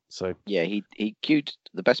Eternal. So yeah, he queued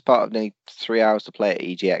the best part of nearly 3 hours to play at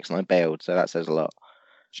EGX, and I bailed, so that says a lot.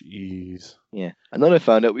 Jeez. Yeah, and then I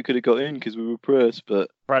found out we could have got in because we were press, but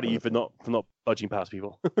proud of you for not budging past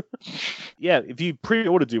people. Yeah, if you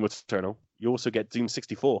pre-order Doom Eternal, you also get Doom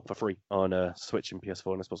 64 for free on Switch and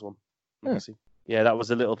PS4 and Xbox One. Yeah, that was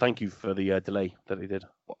a little thank you for the delay that they did.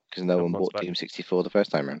 Because no one bought Doom 64 the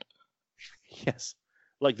first time round. Yes,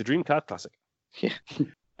 like the Dreamcast classic.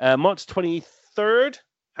 Yeah. March 23rd,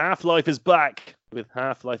 Half-Life is back with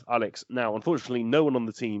Half-Life Alyx. Now, unfortunately, no one on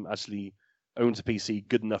the team actually owns a PC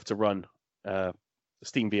good enough to run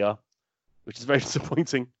Steam VR, which is very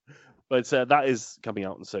disappointing. But that is coming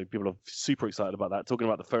out, and so people are super excited about that. Talking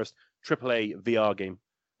about the first AAA VR game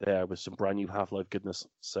there with some brand new Half-Life goodness.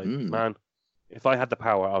 So, man, if I had the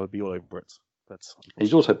power, I would be all over it. But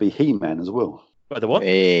he'd also be He-Man as well. By the what?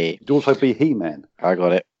 Hey. He'd also be He-Man. I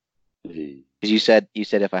got it. Hey. You said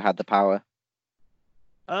if I had the power.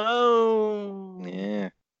 Oh. Yeah.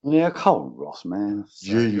 Yeah, come on, Ross, man.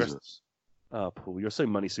 Jesus. Oh, Paul, you're so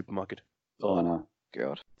money supermarket. Oh, I know.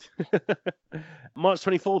 God. March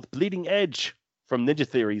 24th, Bleeding Edge from Ninja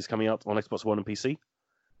Theory is coming out on Xbox One and PC,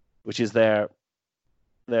 which is their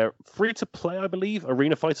free-to-play, I believe,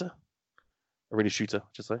 arena shooter, I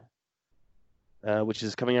should say, which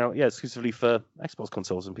is coming out, exclusively for Xbox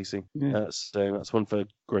consoles and PC. Yeah. So that's one for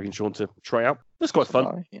Greg and Sean to try out. It's quite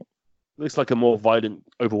fun. Yeah. Looks like a more violent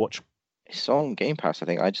Overwatch. It's on Game Pass, I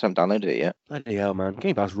think. I just haven't downloaded it yet. Bloody hell, man.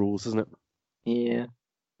 Game Pass rules, doesn't it? Yeah.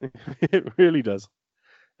 It really does.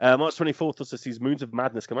 March 24th also sees Moons of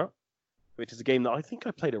Madness come out, which is a game that I think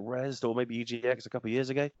I played at Rezzed or maybe EGX a couple of years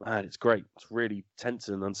ago. Man, it's great. It's really tense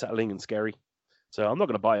and unsettling and scary. So I'm not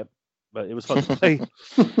going to buy it, but it was fun to play.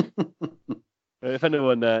 If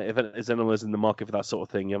anyone is in the market for that sort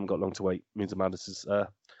of thing, you haven't got long to wait. Moons of Madness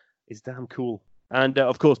is damn cool. And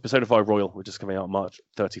of course, Persona 5 Royal, which is coming out March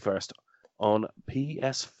 31st on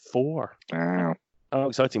PS4. Wow. Oh,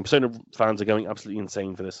 exciting. Persona fans are going absolutely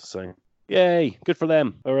insane for this. So, yay. Good for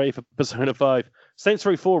them. Hooray for Persona 5. Saints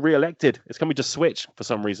Row 4 re-elected. It's coming to Switch for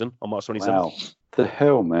some reason on March 27th. Wow. The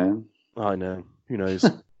hell, man. I know. Who knows?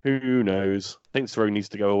 Who knows? Saints Row needs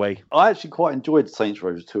to go away. I actually quite enjoyed Saints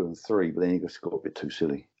Row 2 and 3, but then it just got a bit too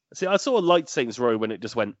silly. See, I sort of liked Saints Row when it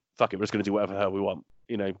just went, fuck it, we're just going to do whatever the hell we want.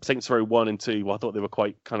 Saints Row 1 and 2, well, I thought they were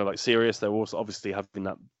quite kind of serious. They were also obviously having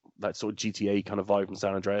that sort of GTA kind of vibe from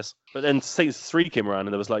San Andreas. But then Saints 3 came around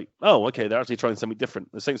and there was like, oh, okay, they're actually trying something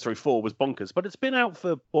different. The Saints Row 4 was bonkers, but it's been out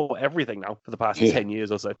for everything now for the past 10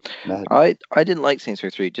 years or so. I didn't like Saints Row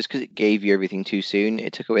 3 just because it gave you everything too soon.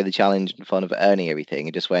 It took away the challenge and fun of earning everything.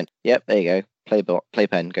 It just went, yep, there you go.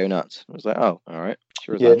 Playpen, go nuts. I was like, oh, all right.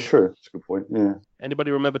 Sure. Yeah, true. That's a good point. Yeah.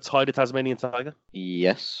 Anybody remember Tide of Tasmanian Tiger?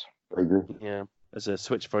 Yes. Very good. Yeah. There's a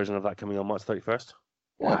Switch version of that coming on March 31st.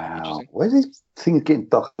 Wow. Where's these things getting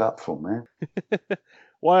dug up from, man?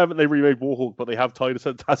 Why haven't they remade Warhawk, but they have Tide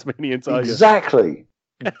of Tasmanian Tiger? Exactly.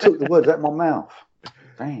 You took the words out of my mouth.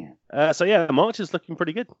 Damn. So yeah, March is looking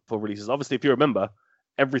pretty good for releases. Obviously, if you remember,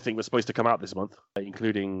 everything was supposed to come out this month,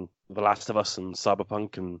 including The Last of Us and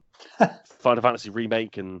Cyberpunk and Final Fantasy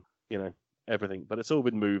Remake and, everything. But it's all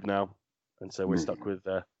been moved now. And so we're stuck with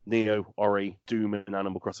Neo, Ori, Doom, and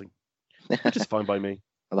Animal Crossing, which is fine by me.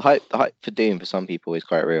 Well, the hype for Doom for some people is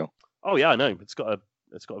quite real. Oh yeah, I know. It's got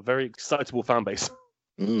a very excitable fan base.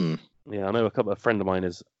 Mm. Yeah, I know a friend of mine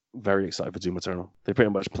is very excited for Doom Eternal. They pretty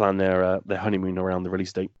much plan their honeymoon around the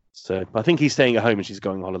release date. So I think he's staying at home and she's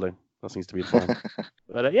going on holiday. That seems to be the plan.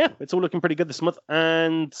 But yeah, it's all looking pretty good this month.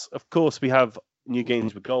 And of course, we have new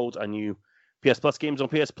games with gold and new PS Plus games on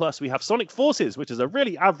PS Plus. We have Sonic Forces, which is a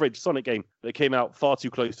really average Sonic game that came out far too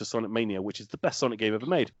close to Sonic Mania, which is the best Sonic game ever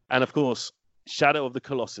made. And of course, Shadow of the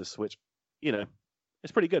Colossus, which,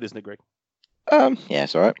 it's pretty good, isn't it, Greg? Yeah,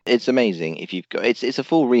 it's alright. It's amazing if you've got it's a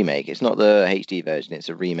full remake. It's not the HD version, it's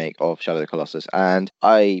a remake of Shadow of the Colossus. And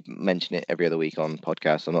I mention it every other week on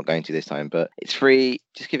podcasts. I'm not going to this time, but it's free.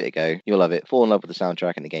 Just give it a go. You'll love it. Fall in love with the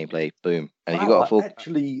soundtrack and the gameplay. Boom. And if you've got a full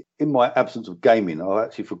actually, in my absence of gaming, I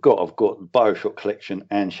actually forgot I've got the BioShock collection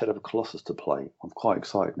and Shadow of the Colossus to play. I'm quite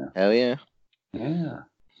excited now. Hell yeah. Yeah.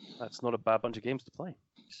 That's not a bad bunch of games to play.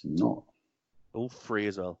 It's not. All free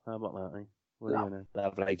as well. How about that, eh? What do you know?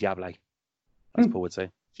 Lovely jubbly. As Paul would say.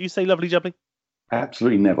 Do you say lovely jubbly?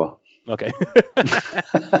 Absolutely never. Okay.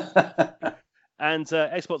 And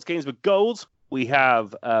Xbox games with gold. We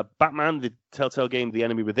have Batman, the Telltale game, The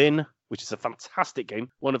Enemy Within, which is a fantastic game.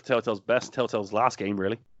 One of Telltale's best, Telltale's last game,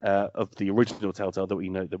 really, of the original Telltale that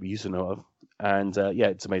we used to know of. And yeah,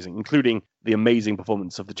 it's amazing, including the amazing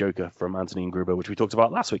performance of the Joker from Anthony and Gruber, which we talked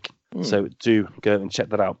about last week. So do go and check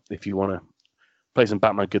that out if you want to play some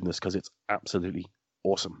Batman goodness, because it's absolutely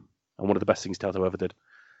awesome. And one of the best things Telltale ever did.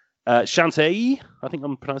 Shantae, I think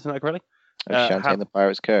I'm pronouncing that correctly. Shantae and the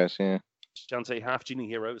Pirate's Curse, yeah. Shantae Half Genie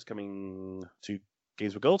Hero is coming to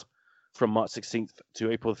Games with Gold from March 16th to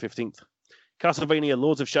April 15th. Castlevania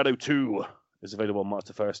Lords of Shadow 2 is available on March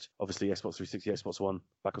the 1st. Obviously, Xbox 360, Xbox One,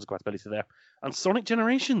 backwards compatibility there. And Sonic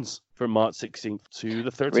Generations from March 16th to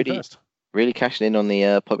the 31st. Really cashing in on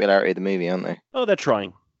the popularity of the movie, aren't they? Oh, they're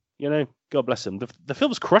trying. God bless them. The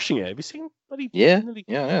film's crushing it. Have you seen? Yeah,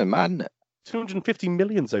 mad, isn't it? 250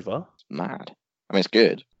 million so far. It's mad. I mean, it's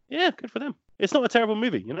good. Yeah, good for them. It's not a terrible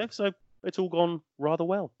movie, so it's all gone rather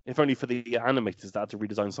well. If only for the animators that had to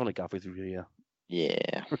redesign Sonic halfway through the year.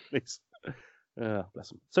 Yeah. Bless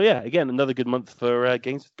them. So yeah, again, another good month for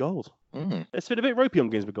Games with Gold. It's been a bit ropey on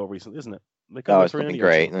Games with Gold recently, isn't it? It's been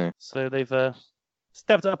great. No. So they've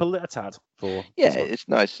stepped up a little tad for. Yeah, it's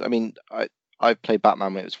nice. I mean, I played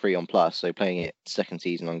Batman when it was free on Plus, so playing it second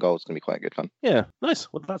season on Gold is going to be quite good fun. Yeah, nice.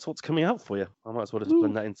 Well, that's what's coming out for you. I might as well just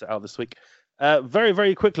blend that out this week. Very,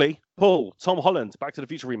 very quickly, Paul, Tom Holland, Back to the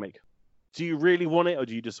Future remake. Do you really want it, or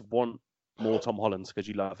do you just want more Tom Holland because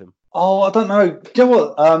you love him? Oh, I don't know. Do you know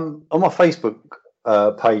what? On my Facebook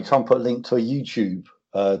page, someone put a link to a YouTube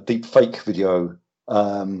deep fake video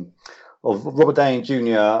of Robert Downey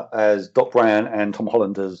Jr. as Doc Brown and Tom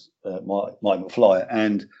Holland as Mike McFly.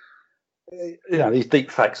 And these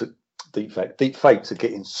deep fakes are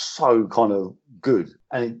getting so kind of good.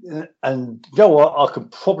 And you know what? I could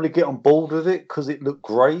probably get on board with it because it looked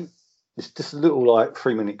great. It's just a little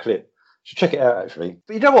 3-minute clip. Should check it out, actually.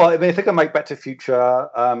 But you know what? I mean, if they're going to make Back to the Future,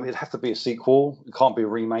 it'd have to be a sequel. It can't be a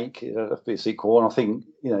remake. It'd have to be a sequel. And I think,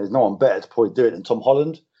 there's no one better to probably do it than Tom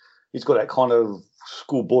Holland. He's got that kind of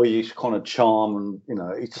schoolboyish kind of charm, and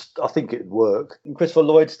I think it'd work. And Christopher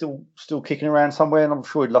Lloyd's still kicking around somewhere, and I'm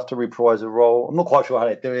sure he'd love to reprise the role. I'm not quite sure how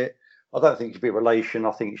they do it. I don't think it should be a relation.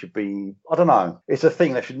 I think it should be, I don't know. It's a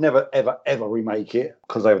thing. They should never, ever, ever remake it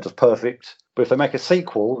because they were just perfect. But if they make a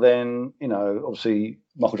sequel, then, obviously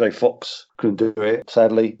Michael J. Fox couldn't do it,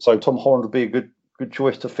 sadly. So Tom Holland would be a good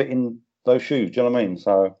choice to fit in those shoes. Do you know what I mean?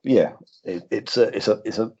 So, yeah, it's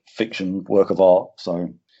a fiction work of art.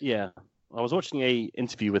 So, yeah. I was watching a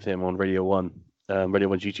interview with him on Radio 1, Radio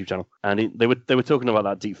 1's YouTube channel, and they were talking about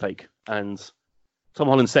that deep fake. And Tom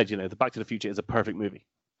Holland said, the Back to the Future is a perfect movie,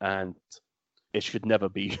 and it should never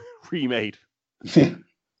be remade.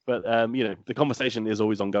 But the conversation is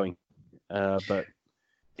always ongoing. But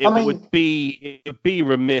it would be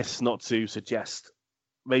remiss not to suggest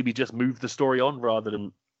maybe just move the story on rather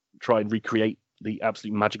than try and recreate the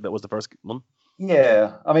absolute magic that was the first one.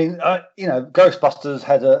 Yeah, I mean, Ghostbusters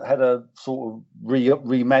had a sort of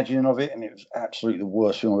reimagining of it, and it was absolutely the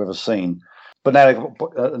worst thing I've ever seen. But now they've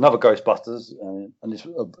got another Ghostbusters, and it's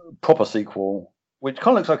a proper sequel, which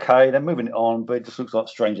kind of looks okay. They're moving it on, but it just looks like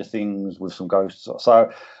Stranger Things with some ghosts.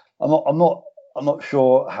 So I'm not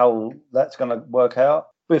sure how that's going to work out.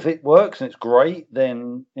 But if it works and it's great,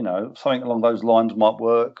 then something along those lines might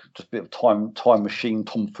work. Just a bit of time machine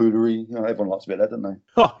tomfoolery. Everyone likes a bit of that, don't they?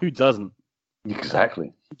 Oh, who doesn't?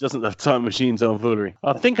 Exactly. He doesn't have time machines on foolery.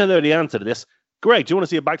 I think I know the answer to this. Greg, do you want to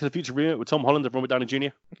see a Back to the Future remake with Tom Holland and Robert Downey Jr.?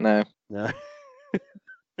 No. No.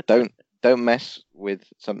 Don't mess with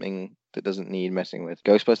something that doesn't need messing with.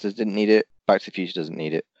 Ghostbusters didn't need it. Back to the Future doesn't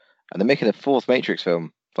need it. And they're making a fourth Matrix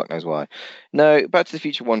film. Fuck knows why. No, Back to the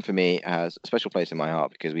Future 1 for me has a special place in my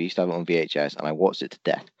heart because we used to have it on VHS and I watched it to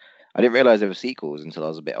death. I didn't realize there were sequels until I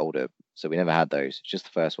was a bit older, so we never had those. It's just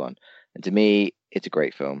the first one. And to me, it's a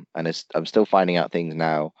great film. And I'm still finding out things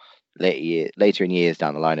now, later in years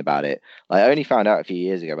down the line about it. Like, I only found out a few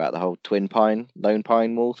years ago about the whole Lone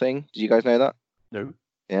Pine Mall thing. Did you guys know that? No.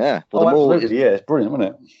 Yeah. Well, the mall absolutely. Yeah, it's brilliant,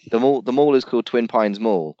 isn't it? The mall is called Twin Pines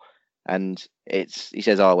Mall, and he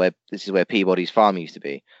says, this is where Peabody's farm used to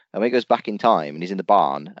be. And when he goes back in time and he's in the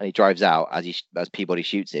barn and he drives out as Peabody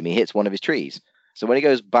shoots him, he hits one of his trees. So when he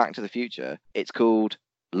goes back to the future, it's called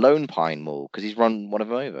Lone Pine Mall because he's run one of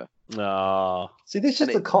them over. Ah. See, this is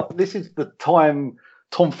the time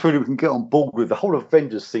Tom Fury can get on board with. The whole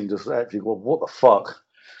Avengers thing just actually, well, what the fuck?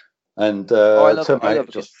 And Terminator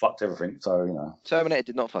just fucked everything. So, you know. Terminator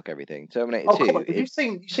did not fuck everything. Terminator 2. Come on. You've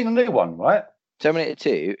seen a new one, right? Terminator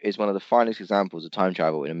 2 is one of the finest examples of time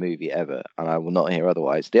travel in a movie ever, and I will not hear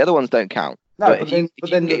otherwise. The other ones don't count. No, but if you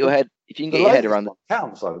can get your head around the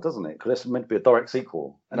counts though, doesn't it? Because it's meant to be a direct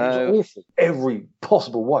sequel, and it's awful every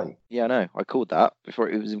possible way. Yeah, I know. I called that before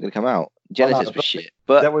it was even going to come out. Genesis was shit,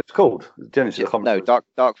 but that was called Genesis. No,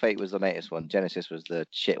 Dark Fate was the latest one. Genesis was the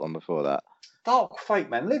shit one before that. Dark Fate,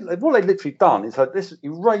 man. What they've literally done is like this: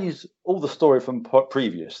 erase all the story from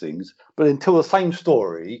previous things, but until the same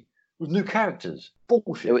story with new characters.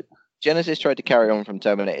 Bullshit. Genesis tried to carry on from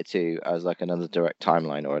Terminator 2 as like another direct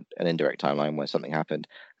timeline or an indirect timeline where something happened,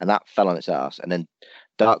 and that fell on its ass. And then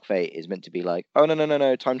Dark Fate is meant to be like, oh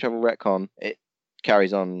no, time travel retcon. It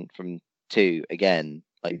carries on from 2 again,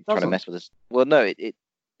 like trying to mess with us. Well, no, it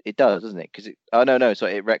does, doesn't it? Because it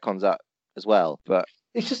retcons that as well. But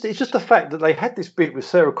it's just the fact that they had this bit with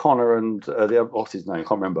Sarah Connor and what's his name? I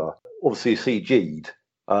can't remember. Obviously CG'd,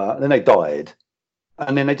 and then they died.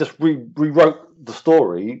 And then they just rewrote the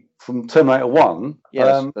story from Terminator 1.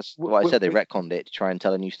 Yeah, that's what I said. They retconned it to try and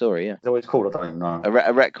tell a new story, yeah. Is that what it's called? I don't even know.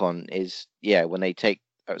 A retcon is, when they take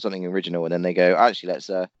something original and then they go, actually,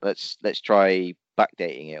 let's try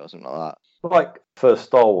backdating it or something like that. Like first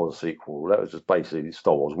Star Wars sequel, that was just basically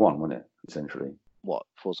Star Wars 1, wasn't it, essentially? What,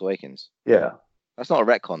 Force Awakens? Yeah. That's not a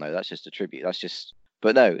retcon, though. That's just a tribute.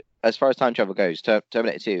 But no, as far as time travel goes,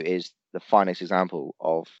 Terminator 2 is the finest example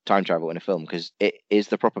of time travel in a film because it is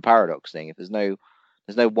the proper paradox thing. If there's no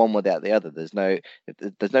one without the other, there's no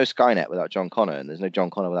Skynet without John Connor, and there's no John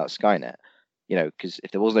Connor without Skynet. You know, because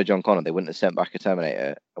if there was no John Connor, they wouldn't have sent back a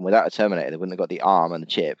Terminator, and without a Terminator, they wouldn't have got the arm and the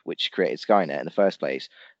chip which created Skynet in the first place,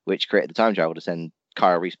 which created the time travel to send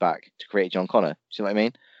Kyle Reese back to create John Connor. See what I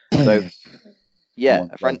mean? So. Yeah,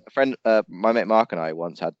 a friend, my mate Mark and I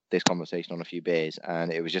once had this conversation on a few beers,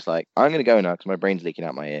 and it was just like, I'm going to go now because my brain's leaking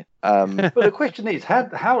out my ear. But the question is,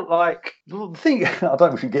 how like, the thing, I don't know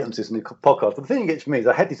if we can get into this in the podcast, but the thing that gets me is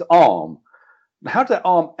I had this arm. How did that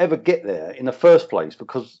arm ever get there in the first place?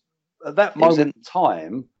 Because at that moment in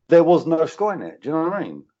time, there was no Skynet. Do you know what I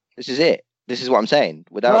mean? This is it. This is what I'm saying.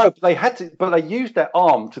 No, but they used that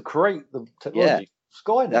arm to create the technology. Yeah.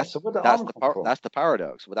 Skynet. That's the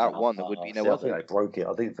paradox. Without one, there would be no other. I think they broke it.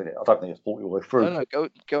 I don't think it's thought it all the way through. No,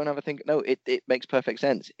 go and have a think. No, it makes perfect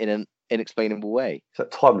sense in an inexplainable way. It's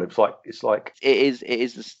that time loop. It's like it is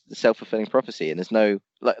the self-fulfilling prophecy, and there's no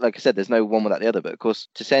like I said, there's no one without the other. But of course,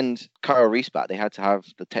 to send Kyle Reese back, they had to have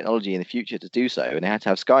the technology in the future to do so, and they had to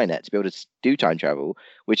have Skynet to be able to do time travel,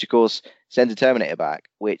 which of course sends a Terminator back,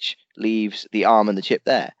 which leaves the arm and the chip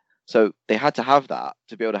there. So they had to have that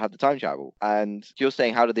to be able to have the time travel. And you're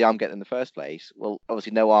saying, how did the arm get in the first place? Well,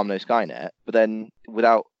 obviously no arm, no Skynet. But then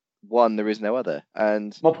without one, there is no other.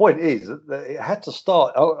 And my point is that it had to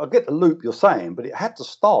start. I get the loop you're saying, but it had to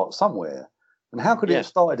start somewhere. And how could it have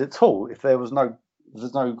started at all if there's no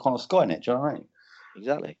kind of Skynet? Do you know what I mean?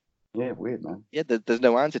 Exactly. Yeah, weird, man. Yeah, there's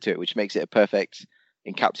no answer to it, which makes it a perfect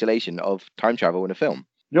encapsulation of time travel in a film.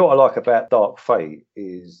 You know what I like about Dark Fate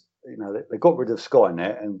is, they got rid of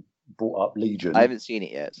Skynet and brought up Legion. I haven't seen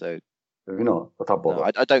it yet, so. Have you not? No,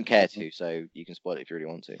 I don't care to, so you can spoil it if you really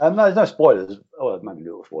want to. No, there's no spoilers. Oh, maybe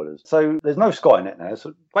little spoilers. So there's no Skynet now.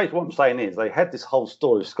 So basically what I'm saying is they had this whole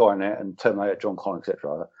story of Skynet and Terminator, John Connor,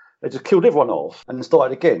 etc. They just killed everyone off and then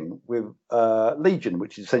started again with Legion,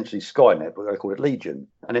 which is essentially Skynet, but they call it Legion.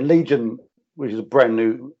 And then Legion, which is a brand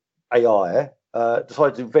new AI,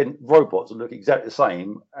 decided to invent robots that look exactly the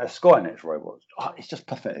same as Skynet's robots. Oh, it's just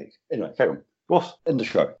pathetic. Anyway, carry on. Ross, end the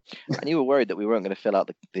show. And you were worried that we weren't going to fill out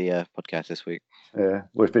the podcast this week. Yeah,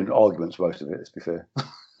 well, it's been arguments most of it, let's be fair.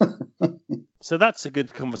 So that's a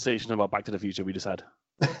good conversation about Back to the Future we just had.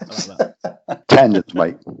 I like that. Tangents,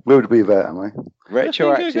 mate. Where would we be without, am I?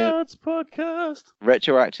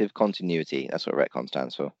 Retroactive continuity. That's what retcon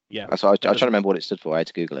stands for. Yeah. That's what I was trying to remember what it stood for. I had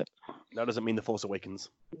to Google it. That doesn't mean The Force Awakens.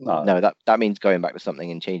 No, that means going back to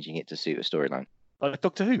something and changing it to suit a storyline. Like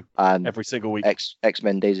Doctor Who. And every single week.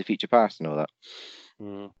 X-Men Days of Future Past and all that.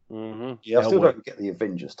 Mm-hmm. Yeah, I still don't get the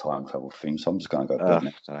Avengers time travel thing, so I'm just going to go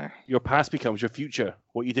bed now. Your past becomes your future.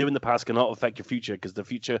 What you do in the past cannot affect your future because the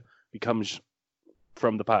future becomes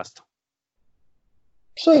from the past.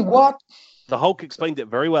 Say what? The Hulk explained it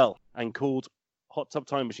very well and called Hot Tub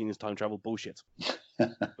Time Machine is time travel bullshit.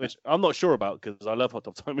 Which I'm not sure about because I love Hot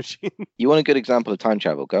Tub Time Machine. You want a good example of time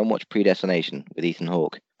travel? Go and watch Predestination with Ethan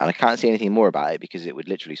Hawke. And I can't say anything more about it because it would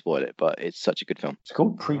literally spoil it, but it's such a good film. It's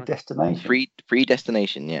called Predestination.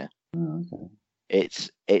 Predestination, yeah. Oh, okay. It's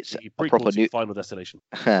a proper Final Destination.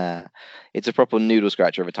 It's a proper noodle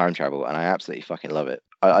scratcher of a time travel, and I absolutely fucking love it.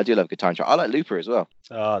 I do love good time travel. I like Looper as well.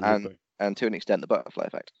 And to an extent, The Butterfly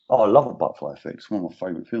Effect. Oh, I love The Butterfly Effect. It's one of my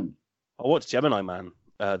favourite films. I watched Gemini Man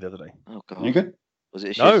the other day. Oh, God. You good? Was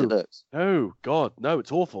it as shit as it looks? No, God, no,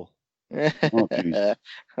 it's awful. Oh,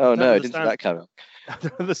 no, didn't see that coming. I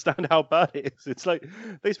don't understand how bad it is. It's like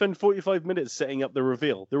they spend 45 minutes setting up the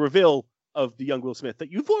reveal of the young Will Smith that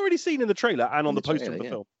you've already seen in the trailer and on the poster of the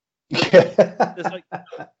film. It's like,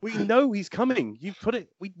 we know he's coming. You put it,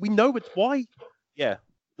 we know it's why. Yeah.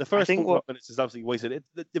 The first 45 minutes is absolutely wasted.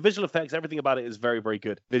 The visual effects, everything about it is very, very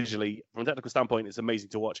good. Visually, from a technical standpoint, it's amazing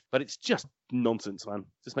to watch. But it's just nonsense, man.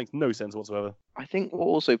 It just makes no sense whatsoever. I think what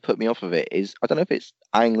also put me off of it is, I don't know if it's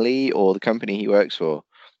Ang Lee or the company he works for,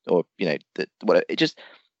 or, it just,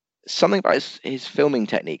 something about his filming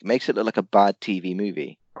technique makes it look like a bad TV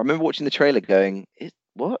movie. I remember watching the trailer going,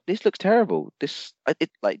 what? This looks terrible.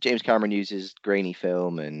 Like James Cameron uses grainy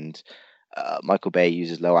film and Michael Bay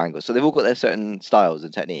uses low angles, so they've all got their certain styles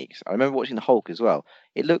and techniques. I remember watching the Hulk as well.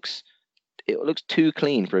 It looks too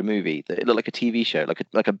clean for a movie. It looked like a TV show,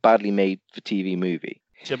 like a badly made for TV movie.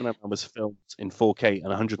 Gemini Man was filmed in 4K and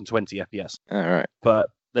 120 FPS. All right, but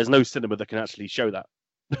there's no cinema that can actually show that.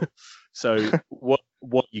 So what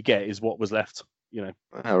you get is what was left.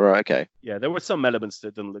 Oh right, okay. Yeah, there were some elements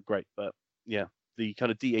that didn't look great, but yeah, the kind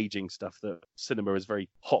of de-aging stuff that cinema is very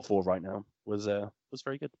hot for right now was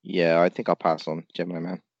very good. Yeah, I think I'll pass on Gemini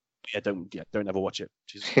Man. Don't ever watch it.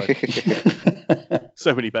 Jesus Christ.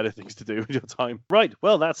 So many better things to do with your time. Right,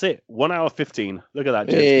 well, that's it. 1 hour 15. Look at that.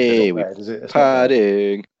 Hey,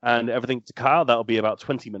 padding. And everything to cut out, that'll be about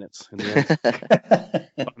 20 minutes in the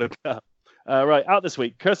end. Right, out this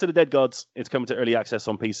week, Curse of the Dead Gods. It's coming to early access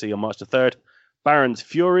on PC on March the 3rd. Baron's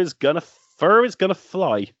Fur is gonna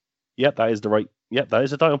fly. Yep, that is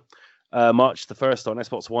the title. March the 1st on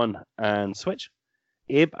Xbox One and Switch.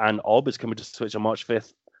 Ib and Ob is coming to Switch on March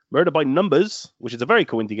 5th. Murder by Numbers, which is a very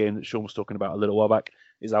cool indie game that Sean was talking about a little while back,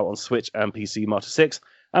 is out on Switch and PC March 6th.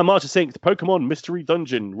 And March 6th, Pokemon Mystery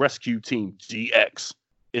Dungeon Rescue Team GX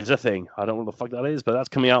is a thing. I don't know what the fuck that is, but that's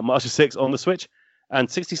coming out March 6th on the Switch.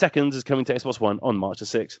 And 60 Seconds is coming to Xbox One on March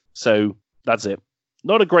 6th. So that's it.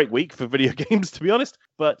 Not a great week for video games, to be honest,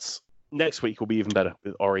 but next week will be even better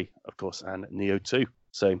with Ori, of course, and Neo 2.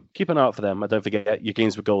 So keep an eye out for them. And don't forget, your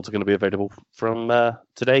Games with Gold are going to be available from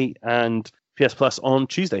today and PS Plus on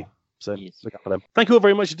Tuesday. So look out for them. Thank you all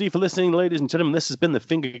very much indeed for listening, ladies and gentlemen. This has been the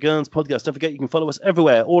Finger Guns Podcast. Don't forget, you can follow us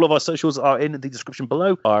everywhere. All of our socials are in the description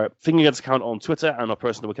below. Our Finger Guns account on Twitter and our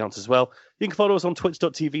personal accounts as well. You can follow us on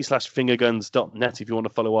twitch.tv/fingerguns.net if you want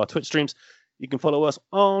to follow our Twitch streams. You can follow us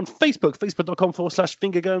on Facebook,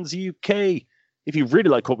 facebook.com/fingergunsuk. If you really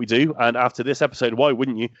like what we do, and after this episode, why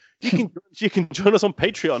wouldn't you? You can join us on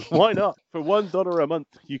Patreon. Why not? For $1 a month,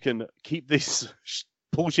 you can keep this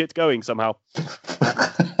bullshit going somehow.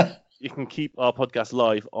 You can keep our podcast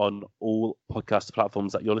live on all podcast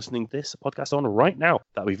platforms that you're listening to this podcast on right now.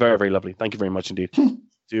 That'd be very, very lovely. Thank you very much indeed.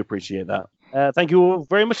 Do appreciate that. Thank you all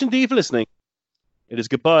very much indeed for listening. It is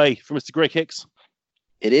goodbye from Mr. Greg Hicks.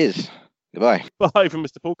 It is. Goodbye. Bye from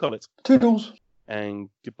Mr. Paul Collett. Toodles. And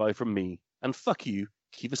goodbye from me. And fuck you,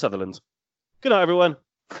 Kiefer Sutherland. Good night, everyone.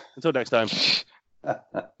 Until next time. This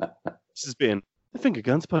has been the Finger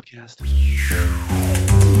Guns Podcast.